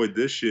want to avoid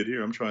this shit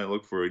here. I'm trying to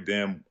look for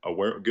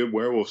good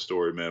werewolf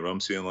story, man. But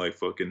I'm seeing like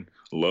fucking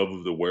love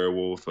of the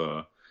werewolf,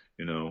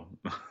 you know,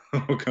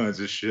 all kinds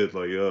of shit.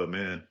 Like, oh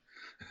man.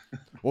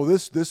 Well,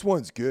 this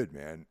one's good,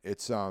 man.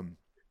 It's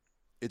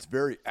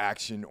very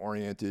action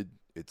oriented.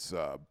 It's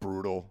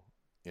brutal,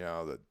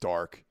 the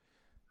dark,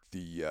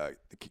 the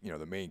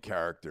main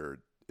character.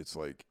 It's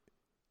like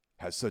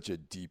has such a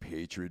deep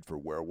hatred for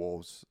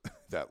werewolves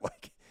that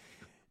like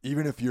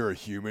even if you're a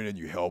human and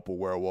you help a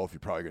werewolf, you're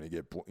probably gonna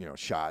get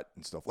shot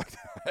and stuff like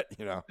that.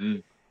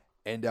 Mm.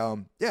 And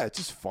yeah, it's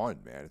just fun,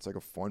 man. It's like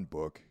a fun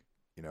book,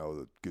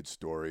 a good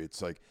story.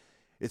 It's like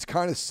it's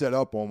kind of set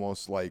up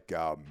almost like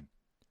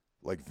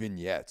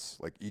vignettes.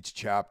 Like each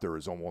chapter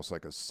is almost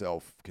like a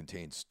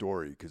self-contained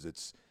story because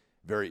it's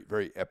very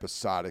very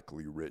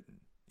episodically written.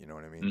 You know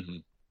what I mean? Hmm.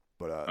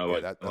 But I yeah,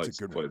 like that's a good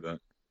stuff one. like that.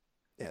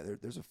 Yeah,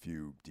 there's a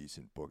few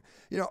decent books.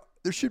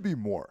 There should be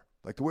more.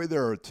 Like the way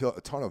there are a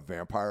ton of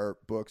vampire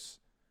books,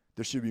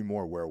 there should be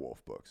more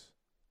werewolf books.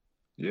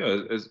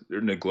 Yeah,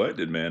 they're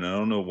neglected, man. I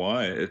don't know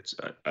why.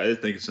 I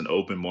think it's an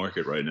open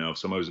market right now. If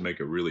somebody was to make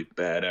a really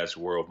badass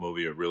werewolf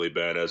movie, a really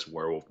badass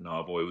werewolf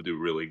novel, it would do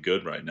really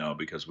good right now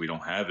because we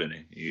don't have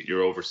any.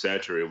 You're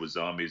oversaturated with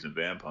zombies and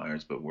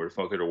vampires, but where the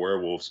fuck are the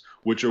werewolves,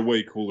 which are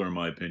way cooler in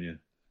my opinion.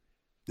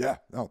 Yeah,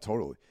 no,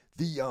 totally.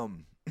 The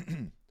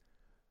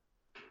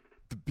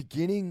the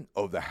beginning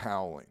of The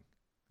Howling,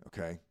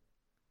 okay,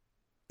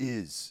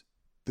 is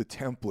the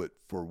template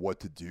for what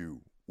to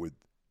do with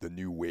the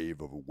new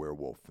wave of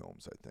werewolf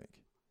films, I think.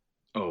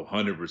 Oh,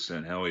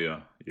 100%. Hell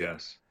yeah. Yeah.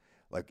 Yes.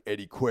 Like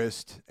Eddie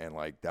Quist and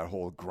like that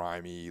whole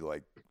grimy,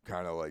 like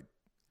kind of like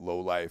low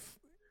life,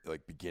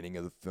 like beginning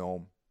of the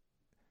film.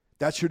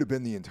 That should have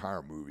been the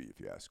entire movie, if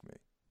you ask me.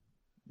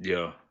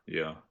 Yeah.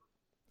 Yeah.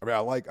 I mean, I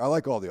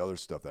like all the other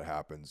stuff that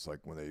happens, like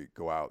when they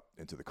go out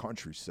into the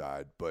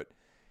countryside, but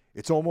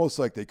it's almost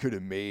like they could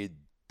have made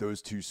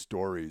those two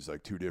stories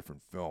like two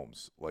different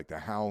films. Like The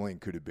Howling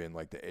could have been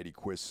like the Eddie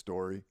Quist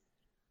story,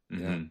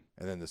 Mm-hmm.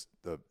 and then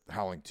the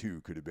Howling 2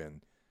 could have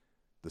been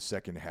the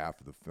second half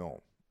of the film.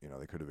 You know,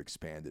 they could have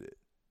expanded it.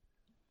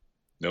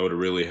 That would have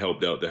really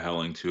helped out the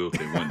Howling too if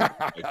they went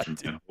that direction,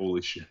 Dude. man.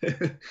 Holy shit.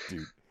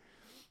 Dude.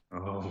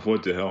 Oh,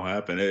 what the hell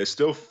happened? It's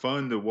still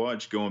fun to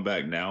watch going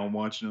back now and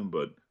watching them,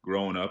 but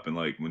growing up and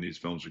like when these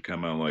films would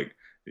come out, like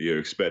you're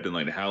expecting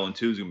like the Howling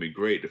 2 is gonna be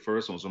great. The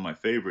first one's one of my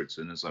favorites,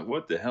 and it's like,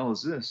 what the hell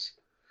is this?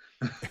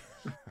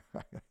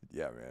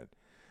 Yeah, man.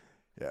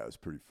 Yeah, it was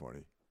pretty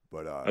funny.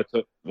 But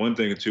One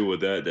thing too with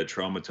that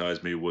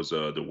traumatized me was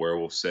the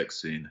werewolf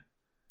sex scene.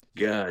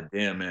 yeah, God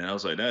damn, man. I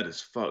was like, that is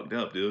fucked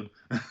up, dude.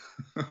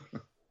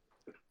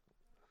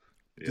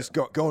 Yeah. just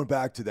going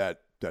back to that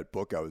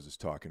book I was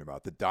just talking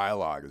about. The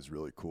dialogue is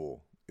really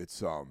cool.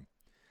 It's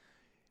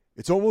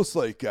almost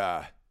like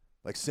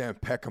Sam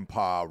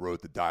Peckinpah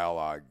wrote the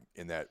dialogue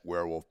in that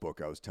werewolf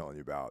book I was telling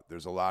you about.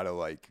 There's a lot of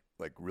like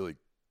really,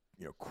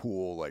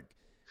 cool, like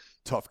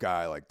tough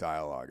guy like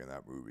dialogue in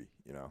that movie,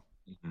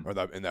 Mhm.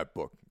 or in that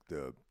book,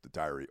 the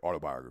diary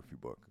autobiography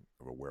book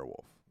of a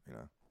werewolf,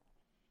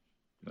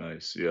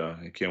 Nice. Yeah.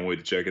 I can't wait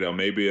to check it out.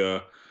 Maybe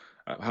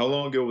how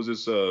long ago was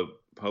this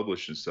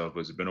published and stuff?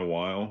 Has it been a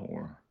while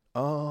or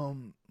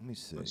Let me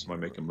see.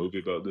 somebody make a movie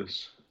about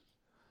this?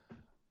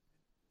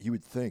 You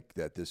would think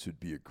that this would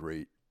be a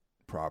great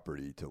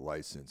property to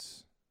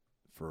license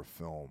for a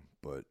film,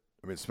 but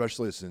I mean,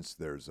 especially since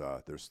there's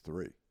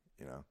three,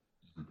 Mhm.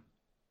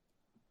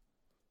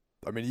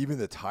 I mean, even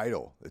the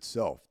title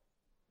itself,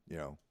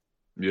 Yeah.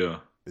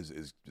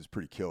 is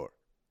pretty killer.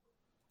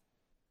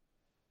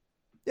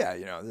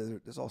 Yeah,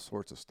 there's all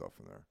sorts of stuff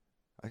in there.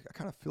 I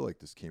kind of feel like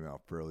this came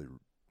out fairly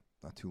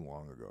not too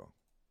long ago.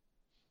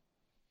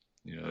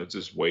 It's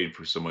just waiting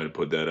for somebody to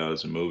put that out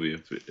as a movie.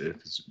 If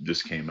it's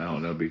just came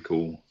out, that'd be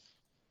cool.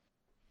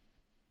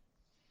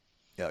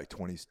 Yeah, like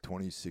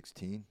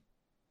 2016.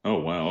 Oh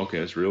wow, okay,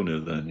 that's real new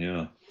then.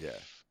 Yeah, Yeah. So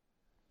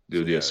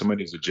dude. Yeah, yeah, somebody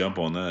needs to jump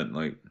on that.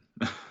 Like,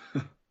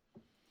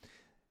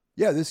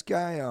 yeah. This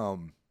guy,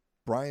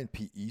 Brian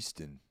P.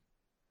 Easton.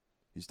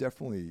 He's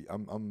definitely.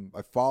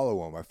 I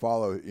follow him. I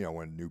follow.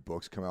 When new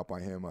books come out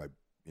by him,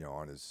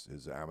 on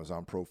his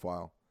Amazon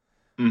profile.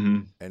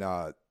 hmm And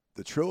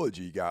the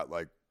trilogy got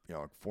like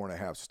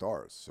 4.5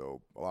 stars.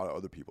 So a lot of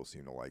other people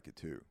seem to like it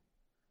too.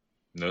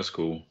 that's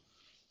cool.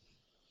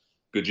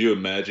 Could you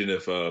imagine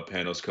if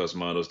Panos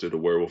Cosmatos did a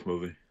werewolf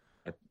movie?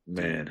 Dude,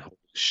 Man, holy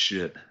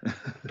shit.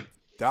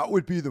 that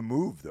would be the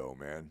move, though,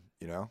 man.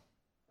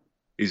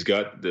 He's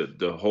got the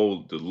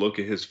look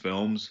of his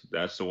films.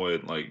 That's the way,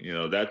 like,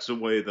 that's the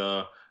way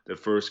the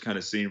first kind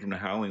of scene from The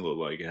Howling looked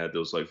like. It had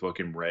those like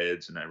fucking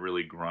reds and that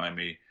really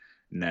grimy,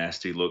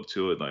 nasty look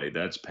to it. Like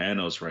that's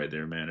Panos right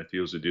there, man. If he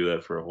was to do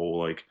that for a whole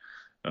like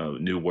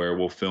new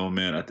werewolf film,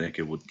 man, I think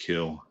it would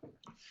kill.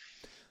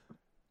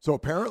 So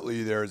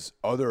apparently, there's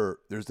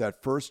that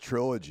first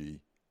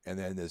trilogy, and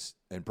then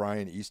and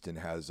Brian Easton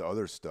has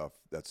other stuff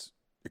that's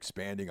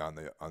expanding on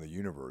the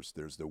universe.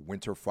 There's the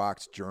Winter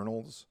Fox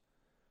journals,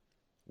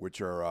 which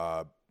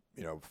are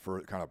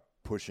for kind of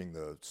pushing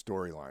the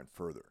storyline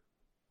further.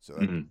 So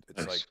it's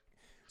Nice. like,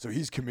 so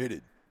he's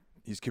committed.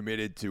 He's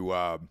committed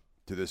to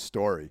this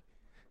story,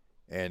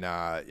 and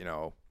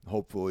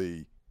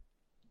hopefully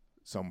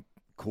some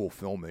cool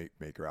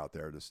filmmaker out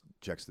there just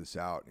checks this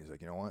out, and he's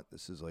like, you know what,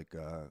 this is like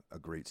a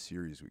great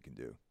series we can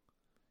do.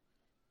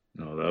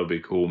 No, that would be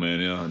cool, man.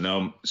 Yeah. Now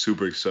I'm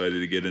super excited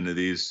to get into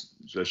these,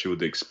 especially with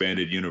the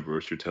expanded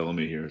universe you're telling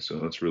me here. So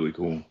that's really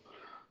cool.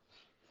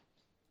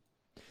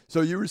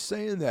 So you were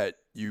saying that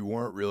you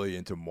weren't really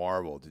into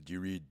Marvel. Did you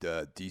read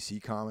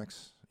DC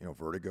comics?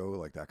 Vertigo,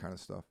 like that kind of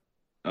stuff.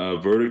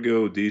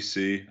 Vertigo,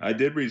 DC. I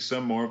did read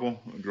some Marvel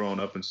growing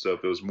up and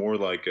stuff. It was more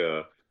like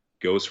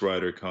Ghost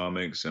Rider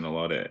comics and a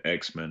lot of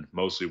X-Men,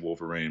 mostly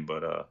Wolverine.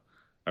 But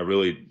I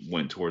really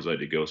went towards like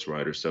the Ghost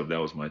Rider stuff. That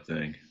was my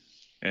thing.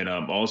 And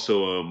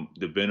also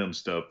the Venom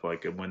stuff,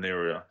 like when they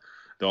were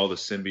all the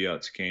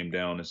symbiotes came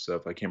down and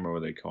stuff. I can't remember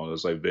what they called it. It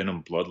was like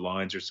Venom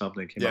Bloodlines or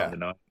something. Came out in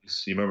the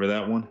 90s. You remember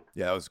that one?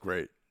 Yeah, that was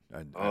great.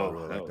 I Oh,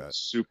 really that like was that.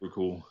 super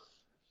cool.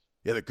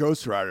 Yeah, the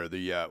Ghost Rider,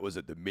 was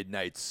it the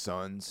Midnight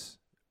Suns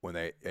when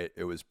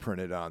it was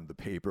printed on the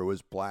paper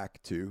was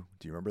black too?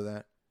 Do you remember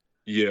that?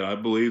 Yeah, I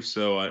believe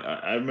so.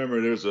 I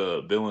remember there's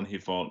a villain he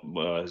fought.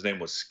 His name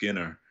was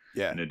Skinner,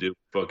 Yeah. and it did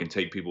fucking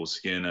take people's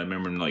skin. I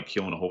remember him like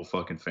killing a whole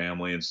fucking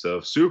family and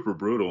stuff. Super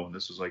brutal. And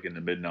this was like in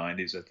the mid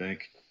 '90s, I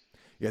think.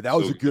 Yeah, that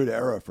was So a good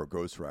era for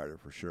Ghost Rider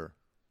for sure.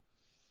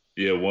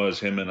 yeah, it was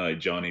him and like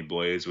Johnny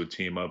Blaze would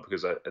team up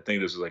because I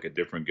think this is like a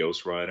different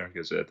Ghost Rider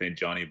because I think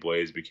Johnny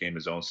Blaze became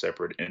his own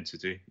separate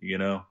entity, you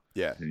know,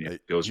 Yeah. and yeah,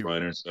 Ghost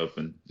Rider and stuff,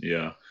 and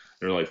yeah,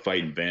 they're like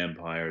fighting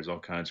vampires, all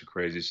kinds of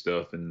crazy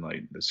stuff, and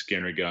like the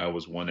Skinner guy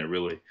was one that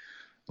really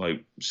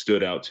like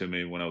stood out to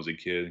me when I was a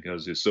kid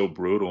because it's so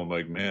brutal. I'm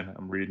like, man,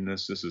 I'm reading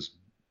this. This is,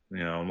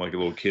 I'm like a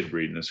little kid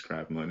reading this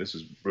crap. I'm like, this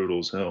is brutal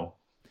as hell.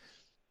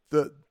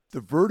 The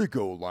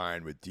Vertigo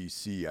line with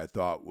DC I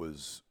thought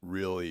was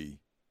really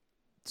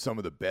some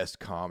of the best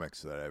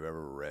comics that I've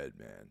ever read,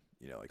 man.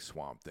 Like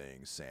Swamp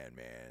Thing,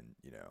 Sandman,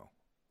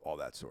 all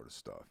that sort of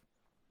stuff.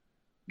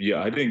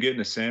 Yeah, I didn't get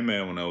into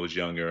Sandman when I was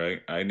younger.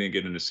 I didn't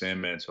get into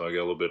Sandman until I got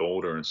a little bit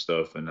older and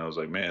stuff. And I was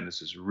like, man,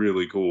 this is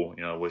really cool.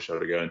 I wish I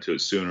would have got into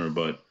it sooner.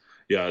 But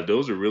yeah,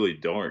 those are really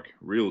dark,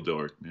 real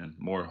dark, man.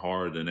 More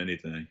horror than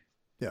anything.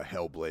 Yeah,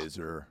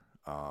 Hellblazer,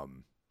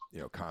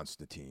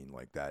 Constantine,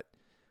 like that.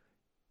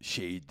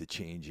 Shade the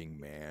Changing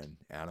Man,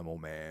 Animal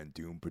Man,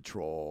 Doom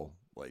Patrol,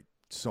 like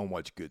so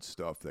much good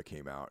stuff that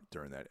came out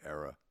during that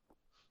era.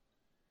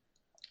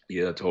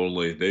 Yeah,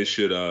 totally. They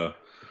should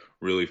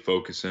really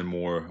focus in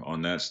more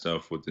on that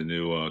stuff with the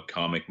new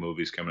comic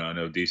movies coming out. I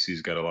know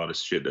DC's got a lot of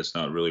shit that's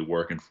not really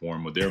working for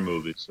them with their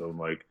movies. So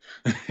like,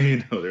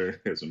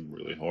 there's some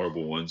really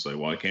horrible ones. Like,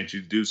 why can't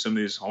you do some of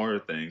these horror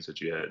things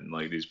that you had? And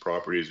like these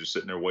properties are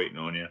sitting there waiting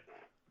on you.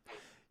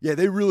 Yeah,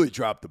 they really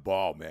dropped the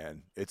ball,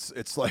 man.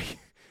 It's like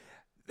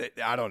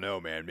I don't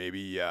know, man.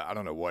 Maybe I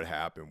don't know what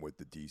happened with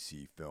the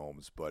DC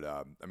films, but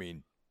I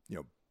mean,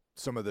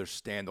 some of their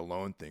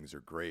standalone things are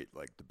great,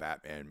 like the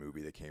Batman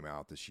movie that came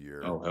out this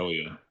year. Oh hell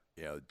yeah.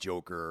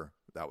 Joker,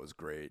 that was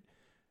great,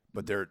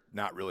 but they're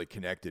not really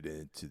connected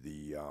into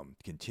the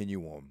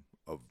continuum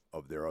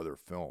of their other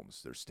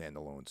films. They're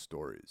standalone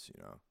stories.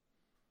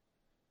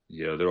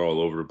 Yeah, they're all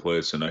over the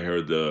place. And I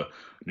heard the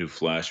new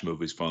Flash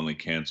movie's finally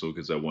canceled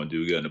because that one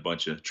dude got in a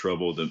bunch of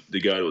trouble. The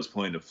guy that was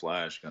playing the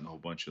Flash got in a whole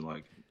bunch of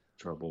like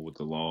trouble with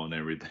the law and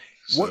everything.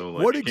 What So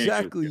like, what you can't go.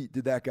 exactly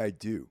did that guy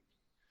do?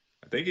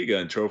 I think he got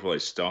in trouble for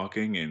like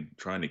stalking and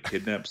trying to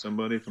kidnap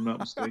somebody, if I'm not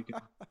mistaken.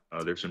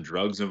 There's some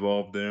drugs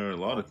involved there, a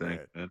lot Oh of things,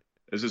 man, man.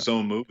 It's his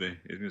own movie.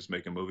 He's gonna just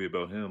make a movie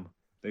about him.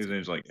 I think his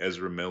name's like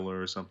Ezra Miller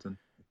or something.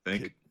 I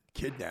think.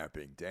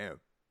 kidnapping. Damn.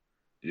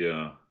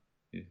 Yeah.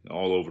 Yeah,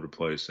 all over the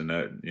place, and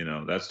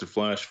that's the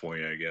Flash for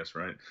you, I guess,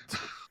 right?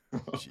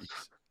 Jeez.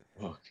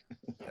 Fuck.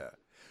 Yeah.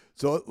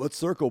 So let's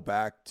circle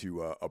back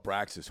to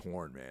Abraxas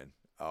Horn, man.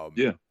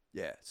 Yeah.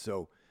 Yeah.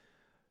 So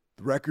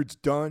the record's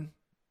done.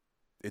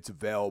 It's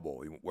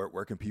available.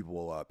 Where can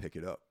people pick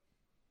it up?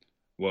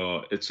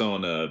 Well, it's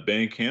on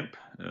Bandcamp,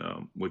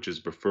 which is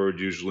preferred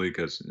usually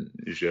because it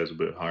usually has a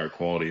bit higher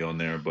quality on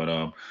there.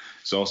 But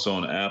it's also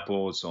on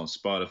Apple, it's on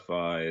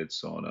Spotify,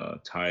 it's on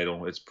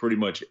Tidal. It's pretty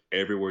much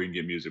everywhere you can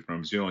get music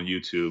from. It's on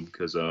YouTube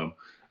because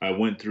I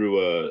went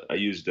through, I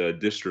used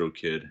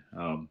DistroKid.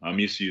 I'm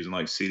used to using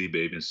like CD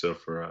Baby and stuff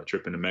for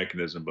tripping the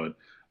mechanism, but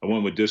I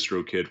went with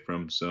DistroKid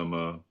from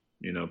some,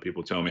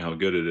 people telling me how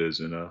good it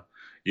is. And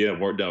yeah, it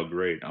worked out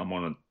great. I'm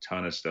on a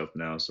ton of stuff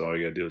now. So all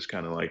you got to do is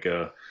kind of like,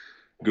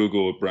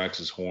 Google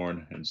Brax's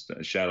Horn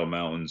and Shadow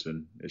Mountains,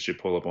 and it should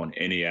pull up on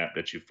any app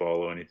that you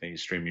follow, anything you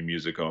stream your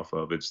music off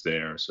of. It's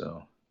there.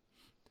 So,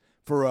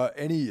 For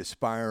any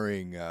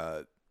aspiring,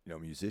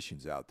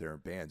 musicians out there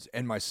and bands,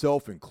 and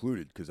myself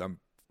included, because I'm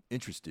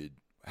interested.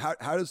 How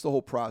does the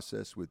whole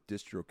process with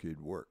DistroKid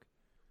work?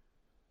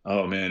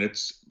 oh man,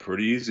 it's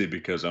pretty easy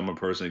because I'm a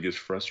person that gets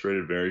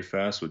frustrated very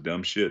fast with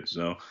dumb shit.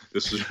 So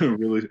this is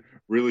really,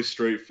 really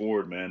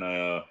straightforward, man.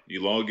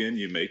 You log in,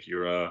 you make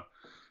your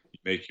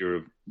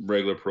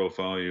regular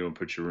profile, you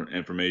put your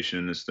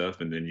information and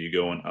stuff, and then you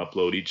go and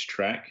upload each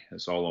track.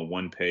 It's all on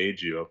one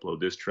page. You upload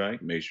this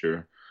track, make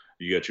sure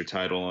you got your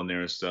title on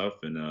there and stuff,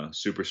 and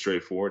super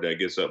straightforward. That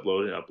gets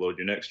uploaded. Upload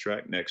your next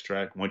track, next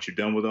track. Once you're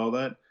done with all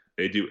that,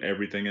 they do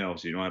everything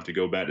else. You don't have to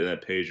go back to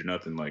that page or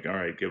nothing. Like, all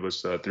right, give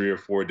us 3 or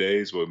 4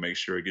 days. We'll make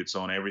sure it gets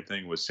on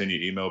everything. We'll send you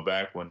email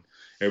back when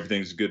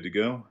everything's good to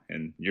go,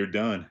 and you're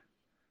done.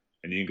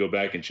 And you can go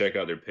back and check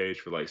out their page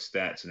for like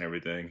stats and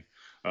everything.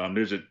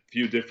 There's a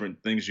few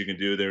different things you can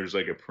do. There's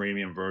like a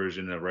premium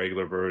version, a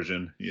regular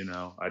version.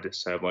 I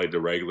just have like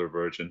the regular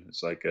version.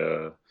 It's like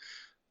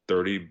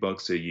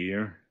 $30 a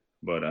year,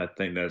 but I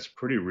think that's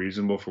pretty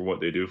reasonable for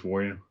what they do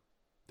for you.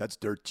 That's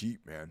dirt cheap,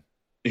 man.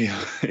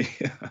 Yeah,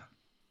 yeah.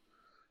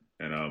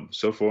 And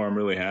so far I'm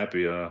really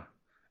happy. I'm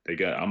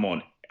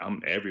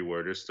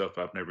everywhere. There's stuff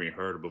I've never even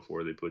heard of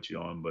before they put you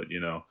on, but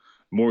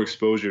more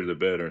exposure the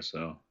better.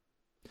 So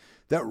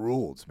That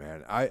rules,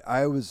 man.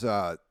 I was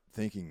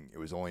thinking it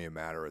was only a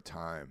matter of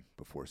time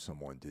before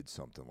someone did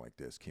something like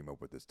this, came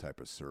up with this type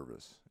of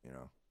service.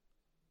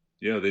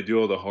 Yeah, they do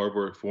all the hard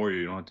work for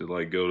you. You don't have to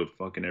like go to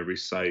fucking every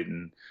site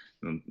and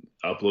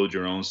upload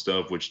your own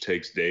stuff, which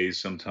takes days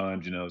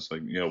sometimes. It's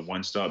like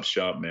one stop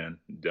shop, man.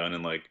 Done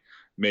in like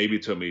maybe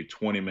it took me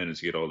 20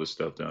 minutes to get all this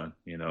stuff done.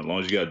 As long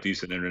as you got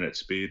decent internet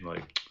speed,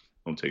 like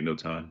don't take no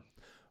time.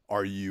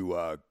 Are you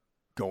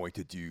going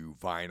to do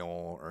vinyl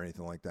or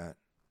anything like that?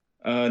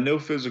 No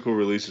physical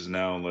releases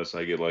now, unless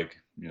I get like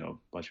a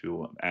bunch of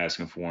people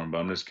asking for them. But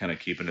I'm just kind of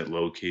keeping it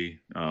low key,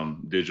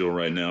 digital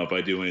right now. If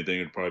I do anything,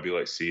 it'd probably be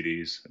like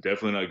CDs.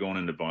 Definitely not going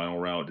into vinyl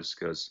route, just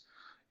because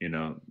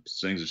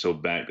things are so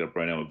backed up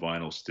right now with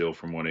vinyl still,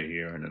 from what I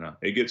hear, and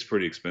it gets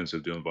pretty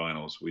expensive doing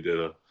vinyls. We did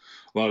a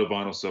lot of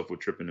vinyl stuff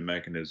with Tripping the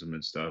Mechanism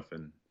and stuff,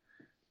 and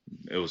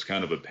it was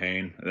kind of a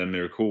pain. And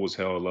they're cool as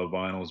hell. I love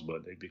vinyls,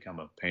 but they become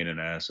a pain in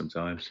the ass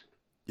sometimes.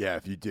 Yeah,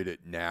 if you did it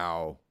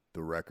now,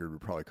 the record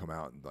would probably come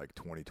out in like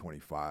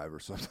 2025 or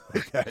something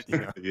like that.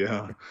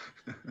 Yeah.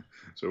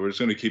 So we're just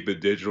going to keep it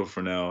digital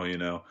for now.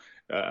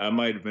 I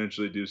might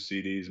eventually do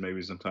CDs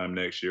maybe sometime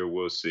next year.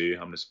 We'll see.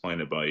 I'm just playing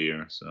it by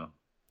ear. So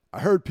I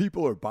heard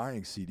people are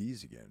buying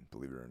CDs again,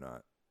 believe it or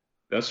not.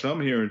 that's what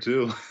I'm hearing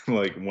too.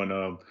 Like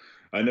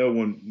I know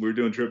when we're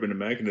doing Tripping the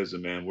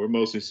Mechanism, man, we're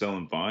mostly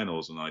selling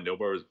vinyls, and like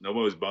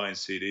nobody's buying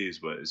CDs,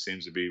 but it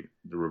seems to be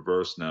the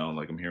reverse now.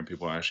 Like I'm hearing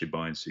people are actually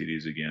buying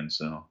CDs again.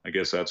 So I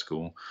guess that's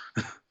cool.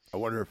 I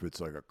wonder if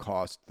it's like a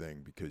cost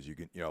thing because you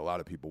can, a lot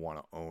of people want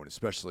to own,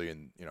 especially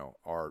in,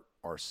 our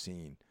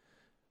scene.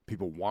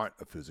 People want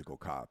a physical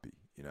copy,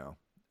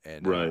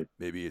 and Right.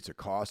 maybe it's a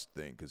cost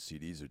thing because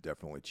CDs are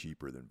definitely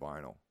cheaper than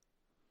vinyl.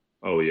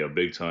 Oh yeah,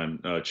 big time.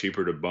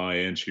 Cheaper to buy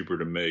and cheaper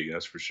to make.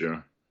 That's for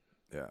sure.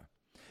 Yeah.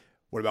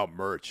 What about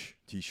merch,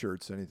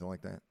 T-shirts, anything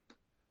like that?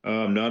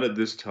 Not at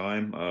this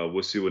time.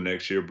 We'll see what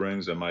next year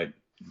brings. I might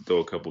throw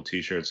a couple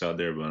T-shirts out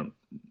there, but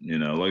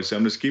like I said,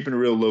 I'm just keeping it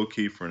real low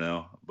key for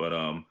now. But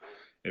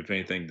if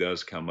anything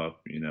does come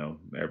up,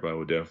 everybody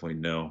will definitely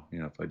know.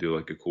 If I do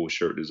like a cool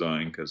shirt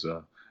design, because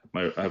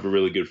I have a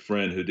really good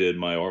friend who did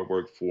my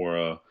artwork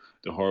for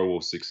the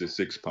Horrorwolf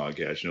 666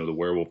 podcast. The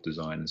werewolf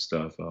design and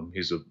stuff.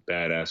 He's a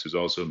badass. Who's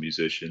also a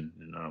musician,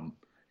 and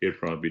he'd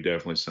probably be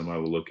definitely somebody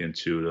I would look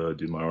into to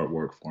do my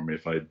artwork for me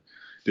if I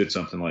did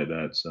something like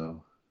that.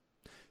 So.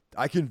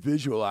 I can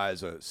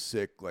visualize a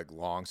sick like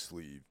long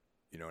sleeve,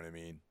 you know what I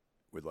mean,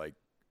 with like,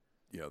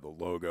 the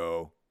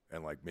logo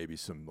and like maybe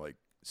some like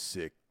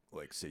sick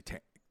like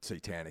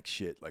satanic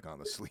shit like on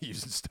the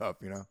sleeves and stuff.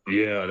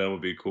 Yeah, that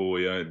would be cool.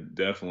 Yeah,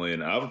 definitely.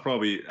 And I would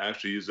probably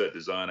actually use that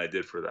design I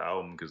did for the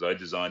album because I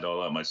designed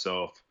all that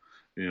myself.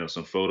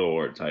 Some photo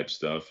art type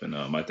stuff, and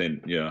I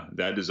think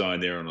that design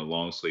there on the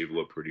long sleeve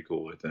looked pretty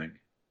cool. I think.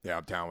 Yeah,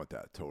 I'm down with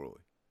that totally.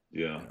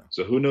 Yeah.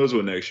 So who knows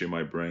what next year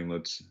might bring?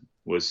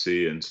 We'll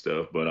see and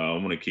stuff. But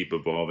I'm gonna keep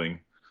evolving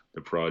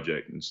the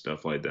project and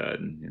stuff like that,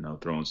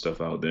 and throwing stuff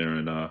out there.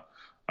 And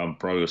I'm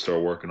probably gonna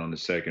start working on the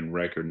second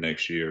record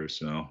next year.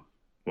 So,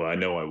 well, I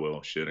know I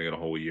will. Shit, I got a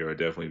whole year. I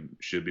definitely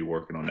should be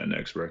working on that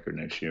next record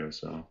next year.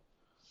 So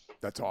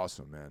That's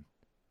awesome, man.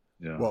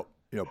 yeah. Well,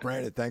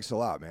 Brandon, thanks a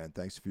lot, man.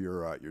 Thanks for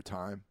your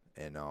time,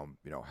 and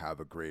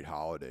have a great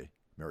holiday.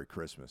 Merry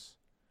Christmas.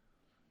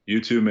 You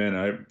too, man.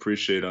 I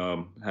appreciate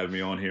having me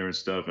on here and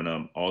stuff,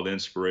 and all the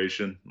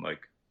inspiration.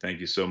 Like,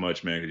 thank you so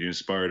much, man, because you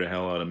inspired the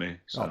hell out of me.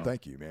 So. Oh,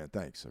 thank you, man.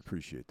 Thanks. I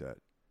appreciate that.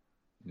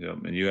 Yeah,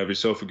 and you have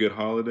yourself a good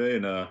holiday,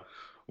 and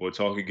we'll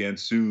talk again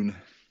soon.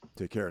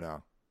 Take care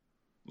now.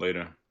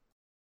 Later.